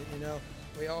up with it, you know.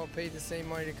 We all paid the same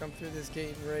money to come through this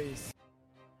gate and race.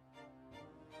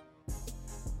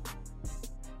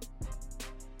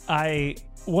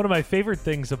 One of my favorite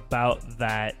things about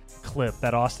that clip,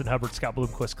 that Austin Hubbard Scott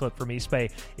Bloomquist clip from East Bay,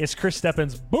 is Chris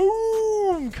Steppen's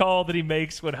boom call that he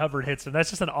makes when Hubbard hits him. That's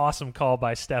just an awesome call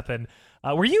by Steppen.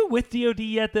 Were you with DOD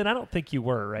yet then? I don't think you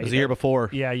were, right? It was the year before.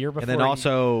 Yeah, year before. And then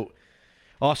also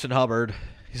Austin Hubbard.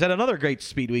 He's had another great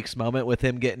Speed Weeks moment with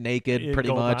him getting naked,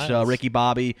 pretty much. Ricky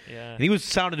Bobby. Yeah. And he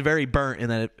sounded very burnt in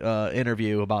that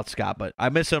interview about Scott, but I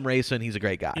miss him racing. He's a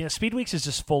great guy. Yeah, Speed Weeks is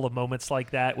just full of moments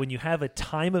like that. When you have a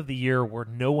time of the year where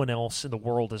no one else in the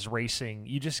world is racing,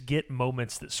 you just get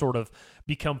moments that sort of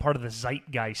become part of the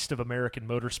zeitgeist of American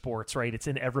motorsports, right? It's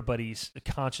in everybody's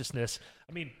consciousness.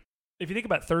 I mean, if you think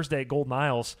about Thursday at Golden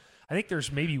Isles, I think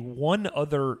there's maybe one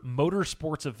other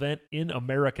motorsports event in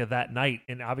America that night,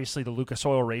 and obviously the Lucas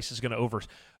Oil race is going to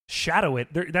overshadow it.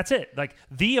 That's it. Like,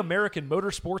 the American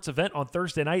motorsports event on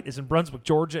Thursday night is in Brunswick,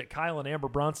 Georgia, at Kyle and Amber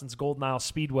Bronson's Golden Isle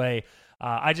Speedway.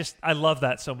 I love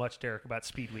that so much, Derek, about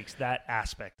Speed Weeks, that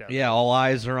aspect of it. Yeah, all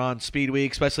eyes are on Speed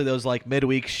Week, especially those like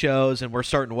midweek shows, and we're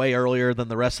starting way earlier than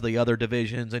the rest of the other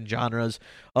divisions and genres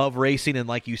of racing. And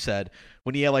like you said,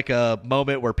 when you have like a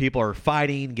moment where people are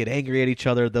fighting, get angry at each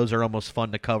other, those are almost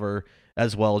fun to cover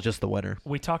as well as just the winner.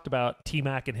 We talked about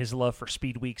T-Mac and his love for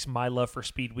Speed Weeks, my love for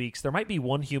Speed Weeks. There might be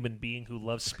one human being who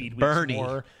loves Speed Weeks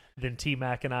more than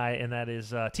T-Mac and I, and that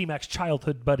is T-Mac's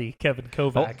childhood buddy, Kevin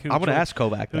Kovac. I'm going to ask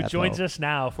Kovac who joins us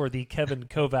now for the Kevin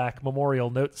Kovac Memorial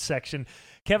Notes section.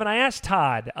 Kevin, I asked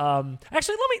Todd.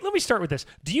 Actually, let me start with this.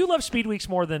 Do you love Speed Weeks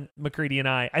more than McCready and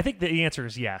I? I think the answer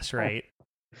is yes, right?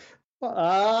 Well,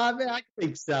 I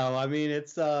think so. I mean,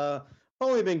 it's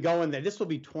only been going there. This will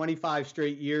be 25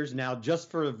 straight years now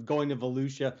just for going to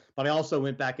Volusia, but I also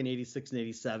went back in 86 and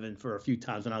 87 for a few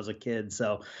times when I was a kid.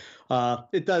 So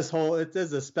it does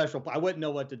a special. I wouldn't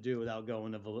know what to do without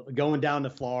going down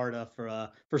to Florida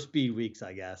for Speed Weeks,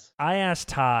 I guess. I asked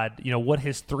Todd, what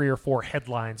his 3 or 4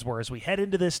 headlines were as we head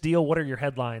into this deal. What are your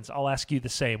headlines? I'll ask you the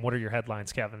same. What are your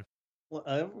headlines, Kevin?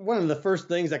 Well, one of the first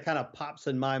things that kind of pops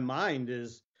in my mind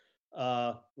is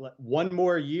one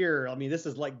more year. I mean, this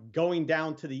is like going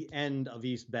down to the end of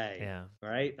East Bay. Yeah.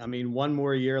 Right. I mean, one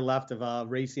more year left of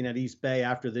racing at East Bay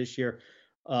after this year.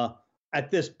 At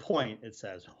this point, it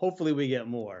says, hopefully we get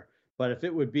more. But if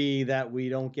it would be that we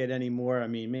don't get any more, I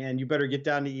mean, man, you better get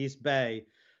down to East Bay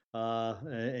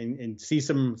and see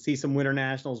some Winter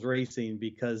Nationals racing,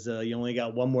 because you only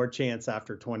got one more chance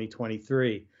after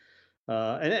 2023.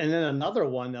 And then another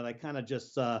one that I kind of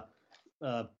just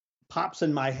pops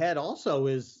in my head also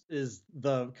is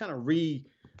the kind of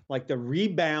the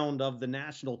rebound of the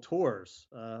national tours.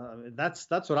 That's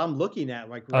what I'm looking at.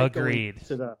 Like, right, agreed.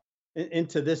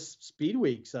 Into this Speed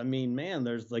Weeks. I mean, man,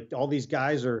 there's like all these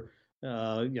guys are.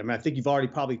 I mean, I think you've already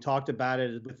probably talked about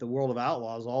it with the World of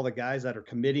Outlaws. All the guys that are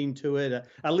committing to it,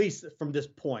 at least from this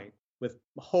point, with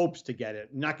hopes to get it.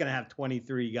 I'm not going to have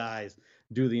 23 guys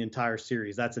do the entire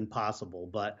series. That's impossible.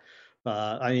 But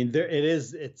I mean,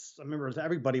 I remember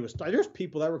there's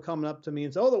people that were coming up to me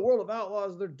and say, "Oh, the World of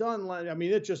Outlaws, they're done." I mean,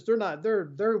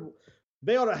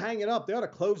 they ought to hang it up. They ought to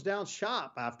close down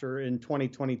shop in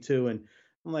 2022. And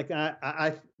I'm like,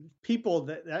 people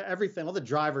that everything, all the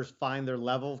drivers find their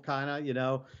level kind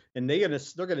of, and they're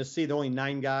going to see the only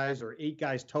 9 guys or 8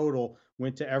 guys total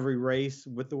went to every race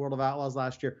with the World of Outlaws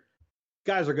last year.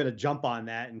 Guys are going to jump on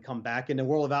that and come back. And the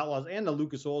World of Outlaws and the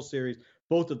Lucas Oil Series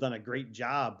both have done a great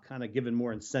job kind of giving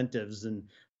more incentives and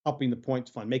upping the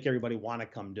points fund, make everybody want to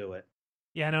come do it.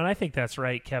 Yeah, no, and I think that's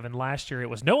right, Kevin. Last year it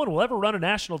was no one will ever run a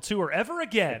national tour ever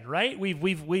again, right?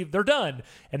 They're done.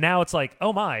 And now it's like,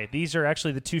 oh my, these are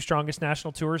actually the 2 strongest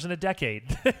national tours in a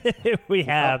decade we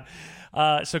have.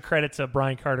 So credit to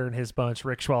Brian Carter and his bunch,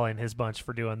 Rick Schwally and his bunch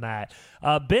for doing that.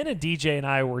 Ben and DJ and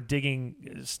I were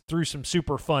digging through some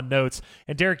super fun notes.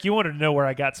 And Derek, you wanted to know where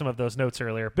I got some of those notes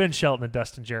earlier. Ben Shelton and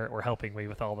Dustin Jarrett were helping me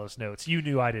with all those notes. You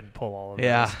knew I didn't pull all of those.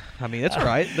 Yeah, I mean, that's all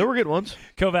right. There were good ones.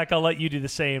 Kovac, I'll let you do the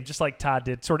same, just like Todd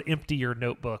did. Sort of empty your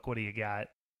notebook. What do you got?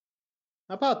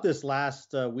 How about this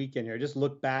last weekend here? Just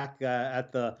look back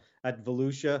at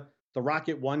Volusia. The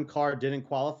Rocket 1 car didn't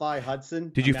qualify. Hudson.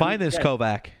 Did you find this,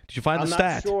 Kovac? Did you find the stat?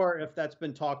 I'm not sure if that's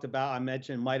been talked about. I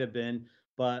mentioned it might have been,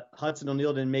 but Hudson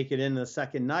O'Neal didn't make it in the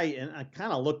second night. And I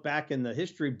kind of look back in the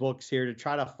history books here to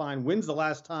try to find when's the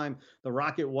last time the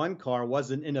Rocket One car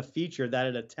wasn't in a feature that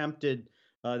it attempted,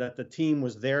 that the team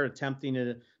was there attempting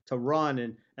to run.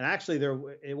 And actually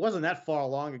it wasn't that far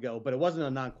long ago, but it wasn't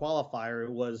a non-qualifier.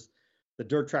 It was the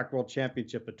Dirt Track World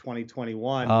Championship of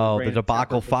 2021. Oh, the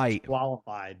debacle fight.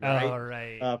 Qualified, right? Oh,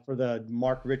 right. For the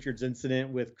Mark Richards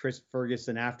incident with Chris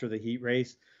Ferguson after the heat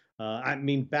race. I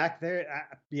mean, back there,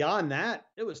 beyond that,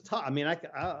 it was tough. I mean,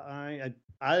 I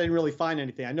didn't really find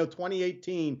anything. I know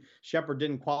 2018, Shepard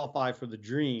didn't qualify for the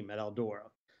Dream at Eldora.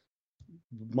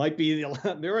 Might be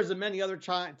there wasn't many other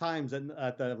times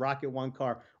that the Rocket One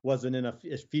car wasn't in a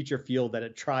feature field that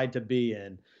it tried to be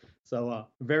in. So a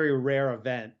very rare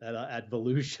event at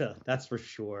Volusia, that's for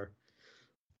sure.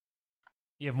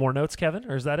 You have more notes, Kevin,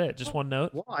 or is that it? Just one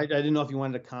note? Well, I didn't know if you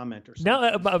wanted to comment or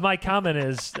something. No, my comment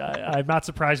is I'm not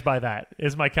surprised by that,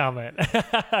 is my comment.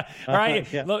 All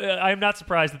right? Yeah. Look, I'm not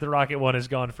surprised that the Rocket One is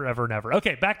gone forever and ever.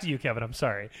 Okay, back to you, Kevin. I'm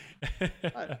sorry.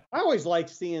 I always like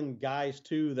seeing guys,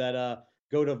 too, that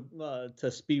go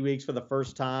to Speed Weeks for the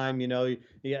first time. You know,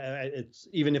 it's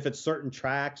even if it's certain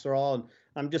tracks or all. And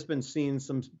I've just been seeing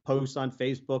some posts on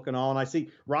Facebook and all, and I see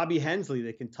Robbie Hensley,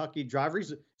 the Kentucky driver.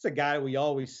 He's a guy we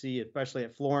always see, especially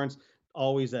at Florence,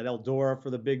 always at Eldora for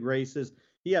the big races.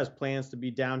 He has plans to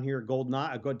be down here at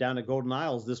go down to Golden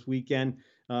Isles this weekend.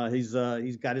 He's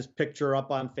got his picture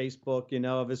up on Facebook, you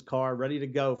know, of his car ready to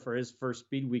go for his first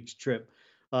Speed Weeks trip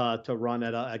to run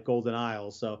at Golden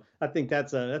Isles. So I think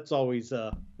that's always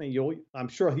I'm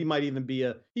sure he might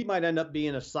end up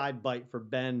being a side bite for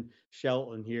Ben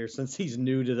Shelton here, since he's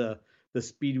new to the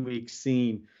Speed Week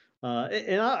scene.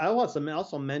 And I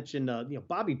also mention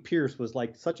Bobby Pierce was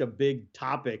like such a big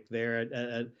topic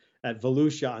there at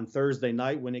Volusia on Thursday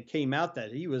night when it came out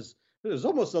that it was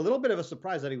almost a little bit of a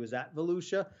surprise that he was at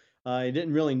Volusia. He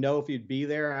didn't really know if he'd be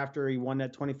there after he won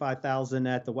that $25,000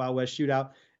 at the Wild West Shootout.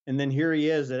 And then here he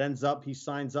is. It ends up he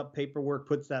signs up paperwork,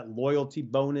 puts that loyalty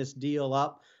bonus deal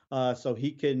up so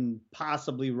he can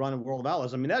possibly run a World of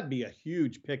Outlaws. I mean, that'd be a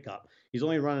huge pickup. He's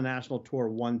only run a national tour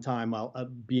one time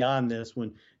beyond this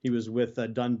when he was with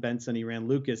Dunn Benson. He ran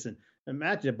Lucas. And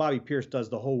imagine if Bobby Pierce does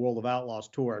the whole World of Outlaws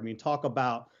tour. I mean, talk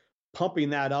about pumping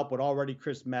that up with already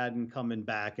Chris Madden coming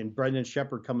back and Brendan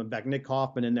Shepard coming back, Nick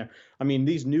Hoffman in there. I mean,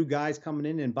 these new guys coming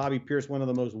in, and Bobby Pierce, one of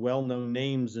the most well-known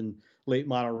names in late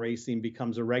model racing,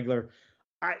 becomes a regular.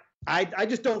 I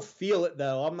just don't feel it,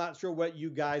 though. I'm not sure what you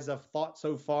guys have thought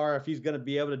so far, if he's going to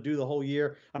be able to do the whole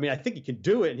year. I mean, I think he can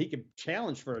do it, and he could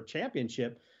challenge for a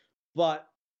championship. But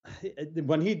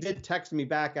when he did text me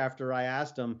back after I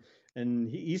asked him, and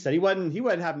he said he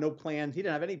wouldn't have no plans. He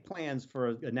didn't have any plans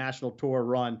for a national tour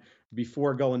run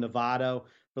before going to Vado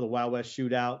for the Wild West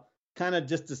Shootout. Kind of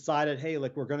just decided, hey,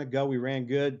 look, we're going to go. We ran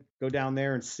good. Go down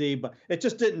there and see. But it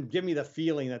just didn't give me the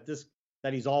feeling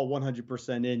that he's all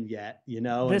 100% in yet, you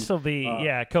know? This will be,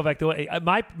 Kovac, the way,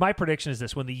 my prediction is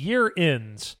this. When the year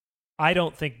ends, I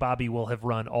don't think Bobby will have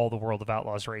run all the World of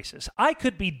Outlaws races. I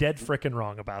could be dead frickin'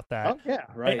 wrong about that. Oh, yeah,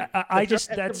 right.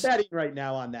 That's betting right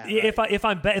now on that. Right?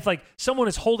 If like someone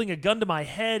is holding a gun to my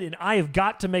head and I have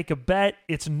got to make a bet,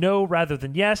 it's no rather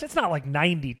than yes. It's not like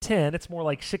 90-10. It's more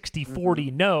like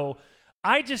 60-40 no.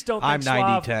 I just don't think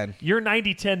I'm 90-10. You're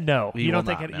 90-10 no. You don't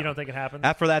think it happens?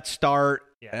 After that start,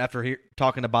 after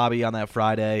talking to Bobby on that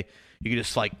Friday, you could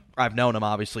just I've known him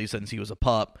obviously since he was a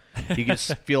pup. You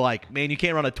just feel like, man, you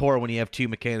can't run a tour when you have two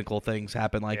mechanical things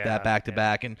happen like that back to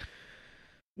back. And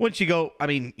once you go, I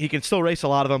mean, he can still race a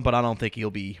lot of them, but I don't think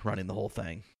he'll be running the whole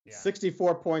thing.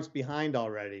 64 points behind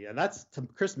already, and that's to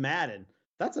Chris Madden.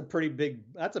 That's a pretty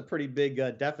big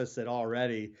deficit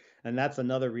already, and that's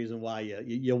another reason why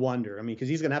you wonder. I mean, because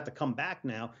he's going to have to come back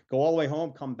now, go all the way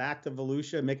home, come back to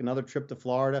Volusia, make another trip to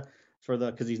Florida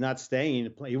because he's not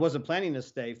staying. He wasn't planning to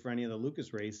stay for any of the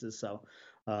Lucas races, so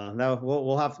no,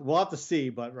 we'll have to see.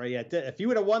 But if he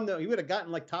would have won, he would have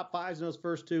gotten like top fives in those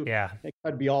first two. Yeah, I think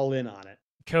I'd be all in on it.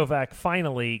 Kovac,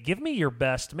 finally, give me your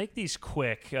best. Make these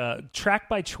quick. Track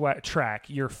by track,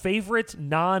 your favorite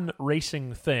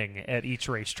non-racing thing at each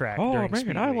racetrack. Oh,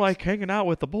 man, I like hanging out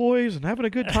with the boys and having a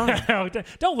good time.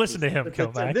 Don't listen to him,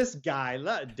 Kovac. This guy,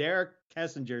 Derek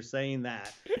Kessinger, saying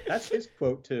that. That's his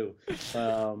quote, too.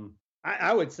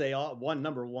 I would say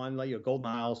number one, Golden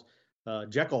Isles,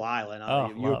 Jekyll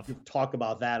Island. You talk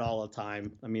about that all the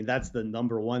time. I mean, that's the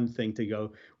number one thing to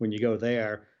go when you go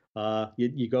there.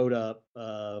 You go to,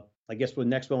 I guess the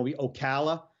next one will be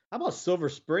Ocala. How about Silver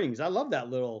Springs? I love that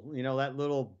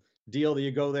little deal that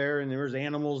you go there and there's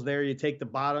animals there. You take the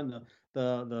bottom,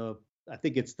 I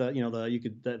think it's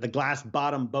the glass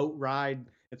bottom boat ride.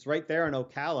 It's right there in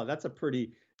Ocala. That's a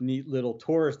pretty neat little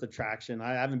tourist attraction.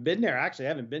 I haven't been there. Actually, I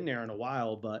haven't been there in a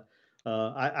while, but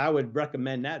I would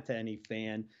recommend that to any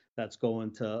fan that's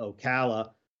going to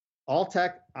Ocala.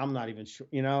 Alltech, I'm not even sure.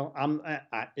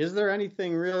 Is there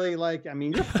anything really like? I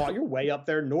mean, you're way up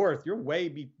there north. You're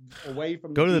way away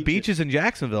from. Go to the beaches in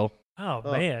Jacksonville. Oh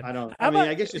man,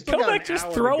 I guess you still got an just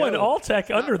hour throwing to go. Alltech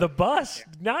under the bus,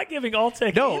 not giving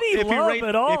Alltech any love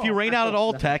at all. If you rain out at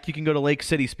Alltech, you can go to Lake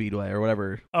City Speedway or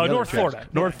whatever. Oh, North Florida.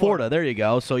 North Florida. There you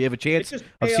go. So you have a chance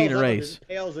of seeing a race. It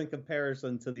pales in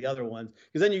comparison to the other ones,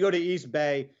 because then you go to East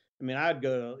Bay. I mean, I'd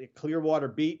go to Clearwater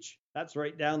Beach. That's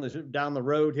right down the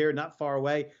road here, not far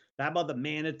away. How about the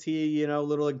Manatee,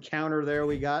 little encounter there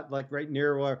we got, like right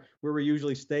near where we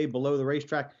usually stay below the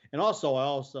racetrack. And also,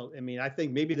 I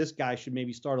think maybe this guy should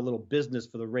maybe start a little business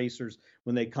for the racers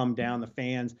when they come down, the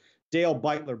fans. Dale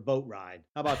Beitler boat ride.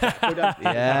 How about that?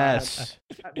 Yes.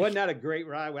 Wasn't that a great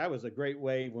ride? That was a great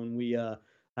wave when we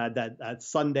had that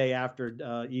Sunday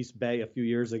after East Bay a few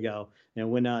years ago. And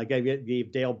when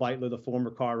gave Dale Beitler, the former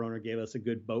car owner, gave us a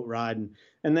good boat ride.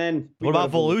 And then what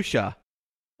about Volusia?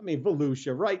 I mean,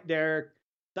 Volusia, right there,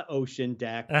 the Ocean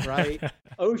Deck, right?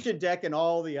 Ocean Deck and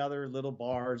all the other little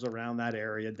bars around that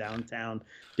area, downtown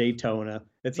Daytona.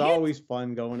 It's always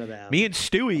fun going to them. Me and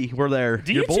Stewie were there.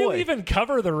 Do you two even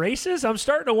cover the races? I'm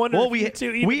starting to wonder. Well, we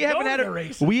haven't had a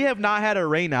race. We have not had a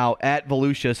rain out at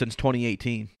Volusia since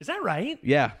 2018. Is that right?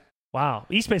 Yeah. Wow.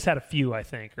 East Bay's had a few, I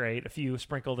think, right? A few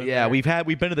sprinkled in there. Yeah, we've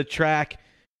been to the track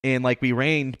and we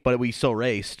rained, but we still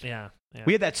raced. Yeah.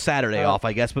 We had that Saturday off,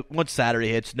 I guess, but once Saturday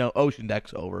hits, no, Ocean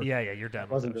Deck's over. Yeah, you're done. It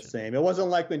wasn't the same. It wasn't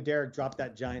like when Derek dropped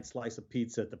that giant slice of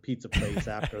pizza at the pizza place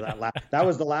after that. That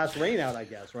was the last rain out, I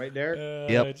guess, right, Derek?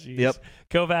 Yep.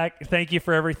 Kovac, thank you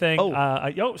for everything.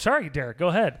 Sorry, Derek, go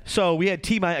ahead. So we had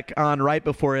T-Mac on right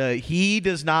before. He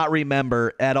does not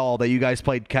remember at all that you guys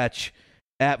played catch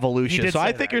at Volusia. So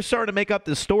I think you're starting to make up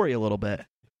this story a little bit.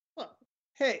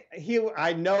 Hey,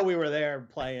 I know we were there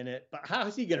playing it, but how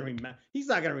is he going to remember? He's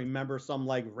not going to remember some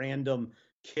random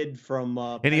kid from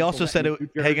and he also said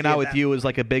hanging out with you was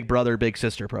like a big brother, big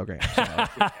sister program. So.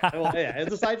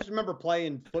 I just remember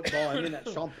playing football. I mean, that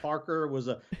Sean Parker was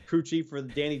a crew chief for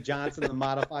Danny Johnson, the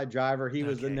modified driver. He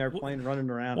was in there running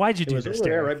around. Why'd you do this, Derek?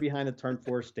 There right behind the turn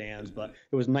 4 stands, but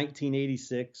it was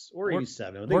 1986 or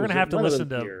 87. We're going to have to listen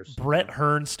to Brett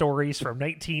Hearn stories from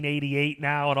 1988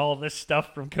 now and all this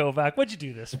stuff from Kovac. What'd you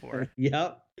do this for?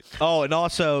 Yep. Oh, and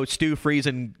also Stu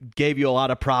Friesen gave you a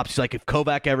lot of props. He's like, if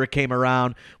Kovac ever came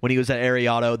around when he was at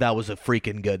Ariado, that was a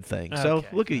freaking good thing. Okay. So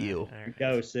look at you. There you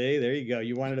go. See, there you go.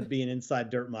 You wanted to be an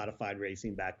inside dirt modified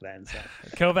racing back then. So.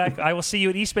 Kovac, I will see you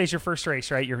at East Bay's your first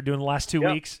race, right? You're doing the last 2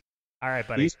 weeks. All right,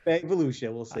 buddy. East Bay,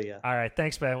 Volusia. We'll see you. All right.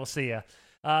 Thanks, man. We'll see you.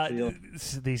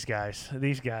 These guys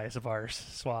of ours,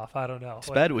 Swaff, I don't know.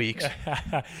 Sped weeks.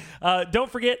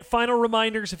 Don't forget, final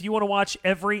reminders, if you want to watch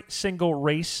every single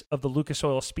race of the Lucas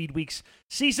Oil Speed Weeks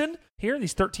season, here,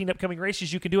 these 13 upcoming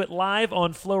races, you can do it live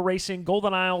on Flow Racing,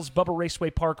 Golden Isles, Bubba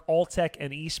Raceway Park, Alltech,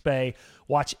 and East Bay.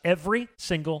 Watch every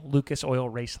single Lucas Oil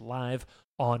race live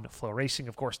on Flow Racing.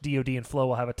 Of course, DOD and Flow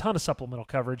will have a ton of supplemental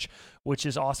coverage, which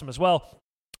is awesome as well.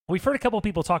 We've heard a couple of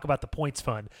people talk about the points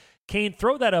fund. Kane,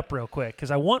 throw that up real quick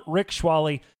because I want Rick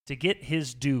Schwally to get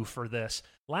his due for this.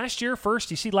 Last year,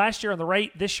 first, you see last year on the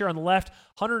right, this year on the left,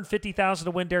 $150,000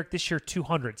 to win, Derek. This year,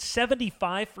 $200.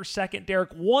 $75 for second,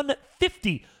 Derek.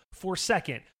 $150 for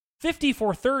second. $50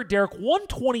 for third, Derek.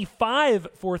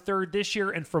 $125 for third this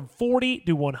year, and from 40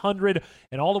 to 100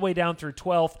 and all the way down through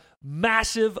 12th.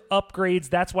 Massive upgrades.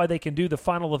 That's why they can do the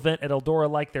final event at Eldora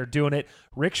like they're doing it.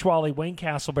 Rick Schwally, Wayne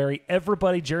Castleberry,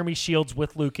 everybody, Jeremy Shields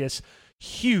with Lucas.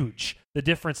 Huge the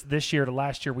difference this year to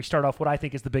last year. We start off what I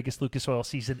think is the biggest Lucas Oil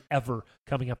season ever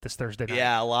coming up this Thursday night.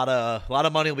 Yeah, a lot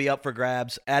of money will be up for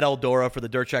grabs at Eldora for the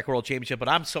Dirt Track World Championship, but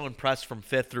I'm so impressed from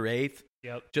 5th through 8th.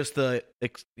 Yep. Just the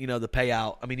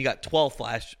payout. I mean, you got 12th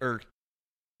you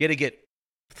had to get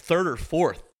 3rd or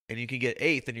 4th. And you can get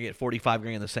 8th, and you get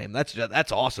 $45,000 the same.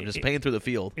 That's awesome. Just paying through the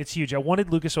field. It's huge. I wanted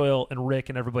Lucas Oil and Rick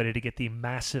and everybody to get the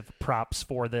massive props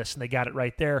for this, and they got it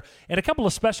right there. And a couple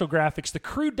of special graphics. The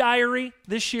Crew Diary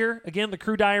this year. Again, the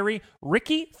Crew Diary.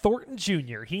 Ricky Thornton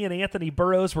Jr. He and Anthony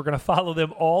Burrows. We're going to follow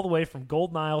them all the way from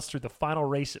Golden Isles through the final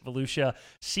race at Volusia.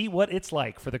 See what it's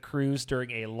like for the crews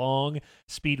during a long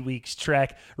Speed Weeks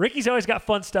trek. Ricky's always got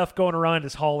fun stuff going around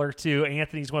his hauler too.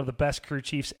 Anthony's one of the best crew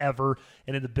chiefs ever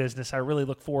and in the business. I really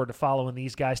look forward to following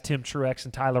these guys, Tim Truex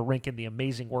and Tyler Rinkin, the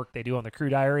amazing work they do on the Crew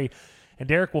Diary. And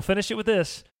Derek, we'll finish it with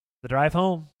this. The drive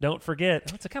home, don't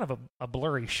forget. It's a kind of a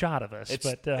blurry shot of us.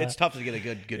 But it's tough to get a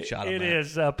good shot of that. It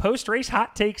is. Post-race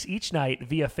hot takes each night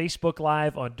via Facebook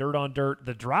Live on Dirt on Dirt.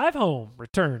 The drive home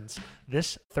returns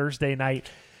this Thursday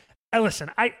night. Listen,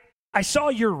 I saw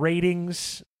your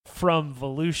ratings from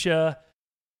Volusia.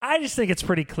 I just think it's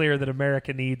pretty clear that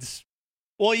America needs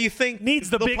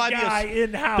the big guy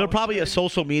in-house. There'll probably be a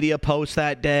social media post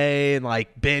that day, and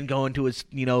like Ben going to his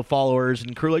followers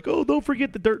and crew like, oh, don't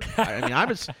forget the dirt. I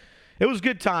mean, it was a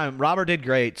good time. Robert did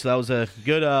great, so that was a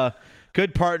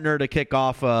good partner to kick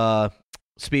off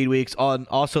Speed Weeks.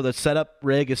 Also, the setup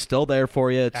rig is still there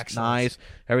for you. It's Excellent. Nice.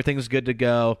 Everything's good to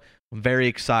go. I'm very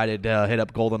excited to hit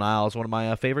up Golden Isles, one of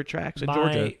my favorite tracks in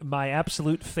Georgia. My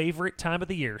absolute favorite time of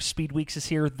the year. Speed Weeks is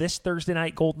here this Thursday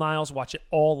night, Golden Isles. Watch it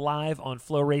all live on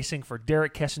Flow Racing. For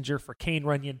Derek Kessinger, for Kane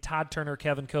Runyon, Todd Turner,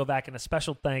 Kevin Kovac, and a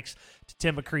special thanks to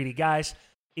Tim McCready. Guys,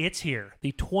 it's here.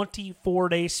 The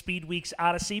 24-day Speed Weeks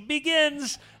Odyssey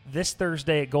begins this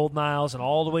Thursday at Golden Isles, and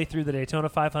all the way through the Daytona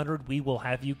 500, we will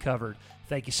have you covered.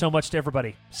 Thank you so much to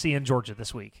everybody. See you in Georgia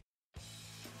this week.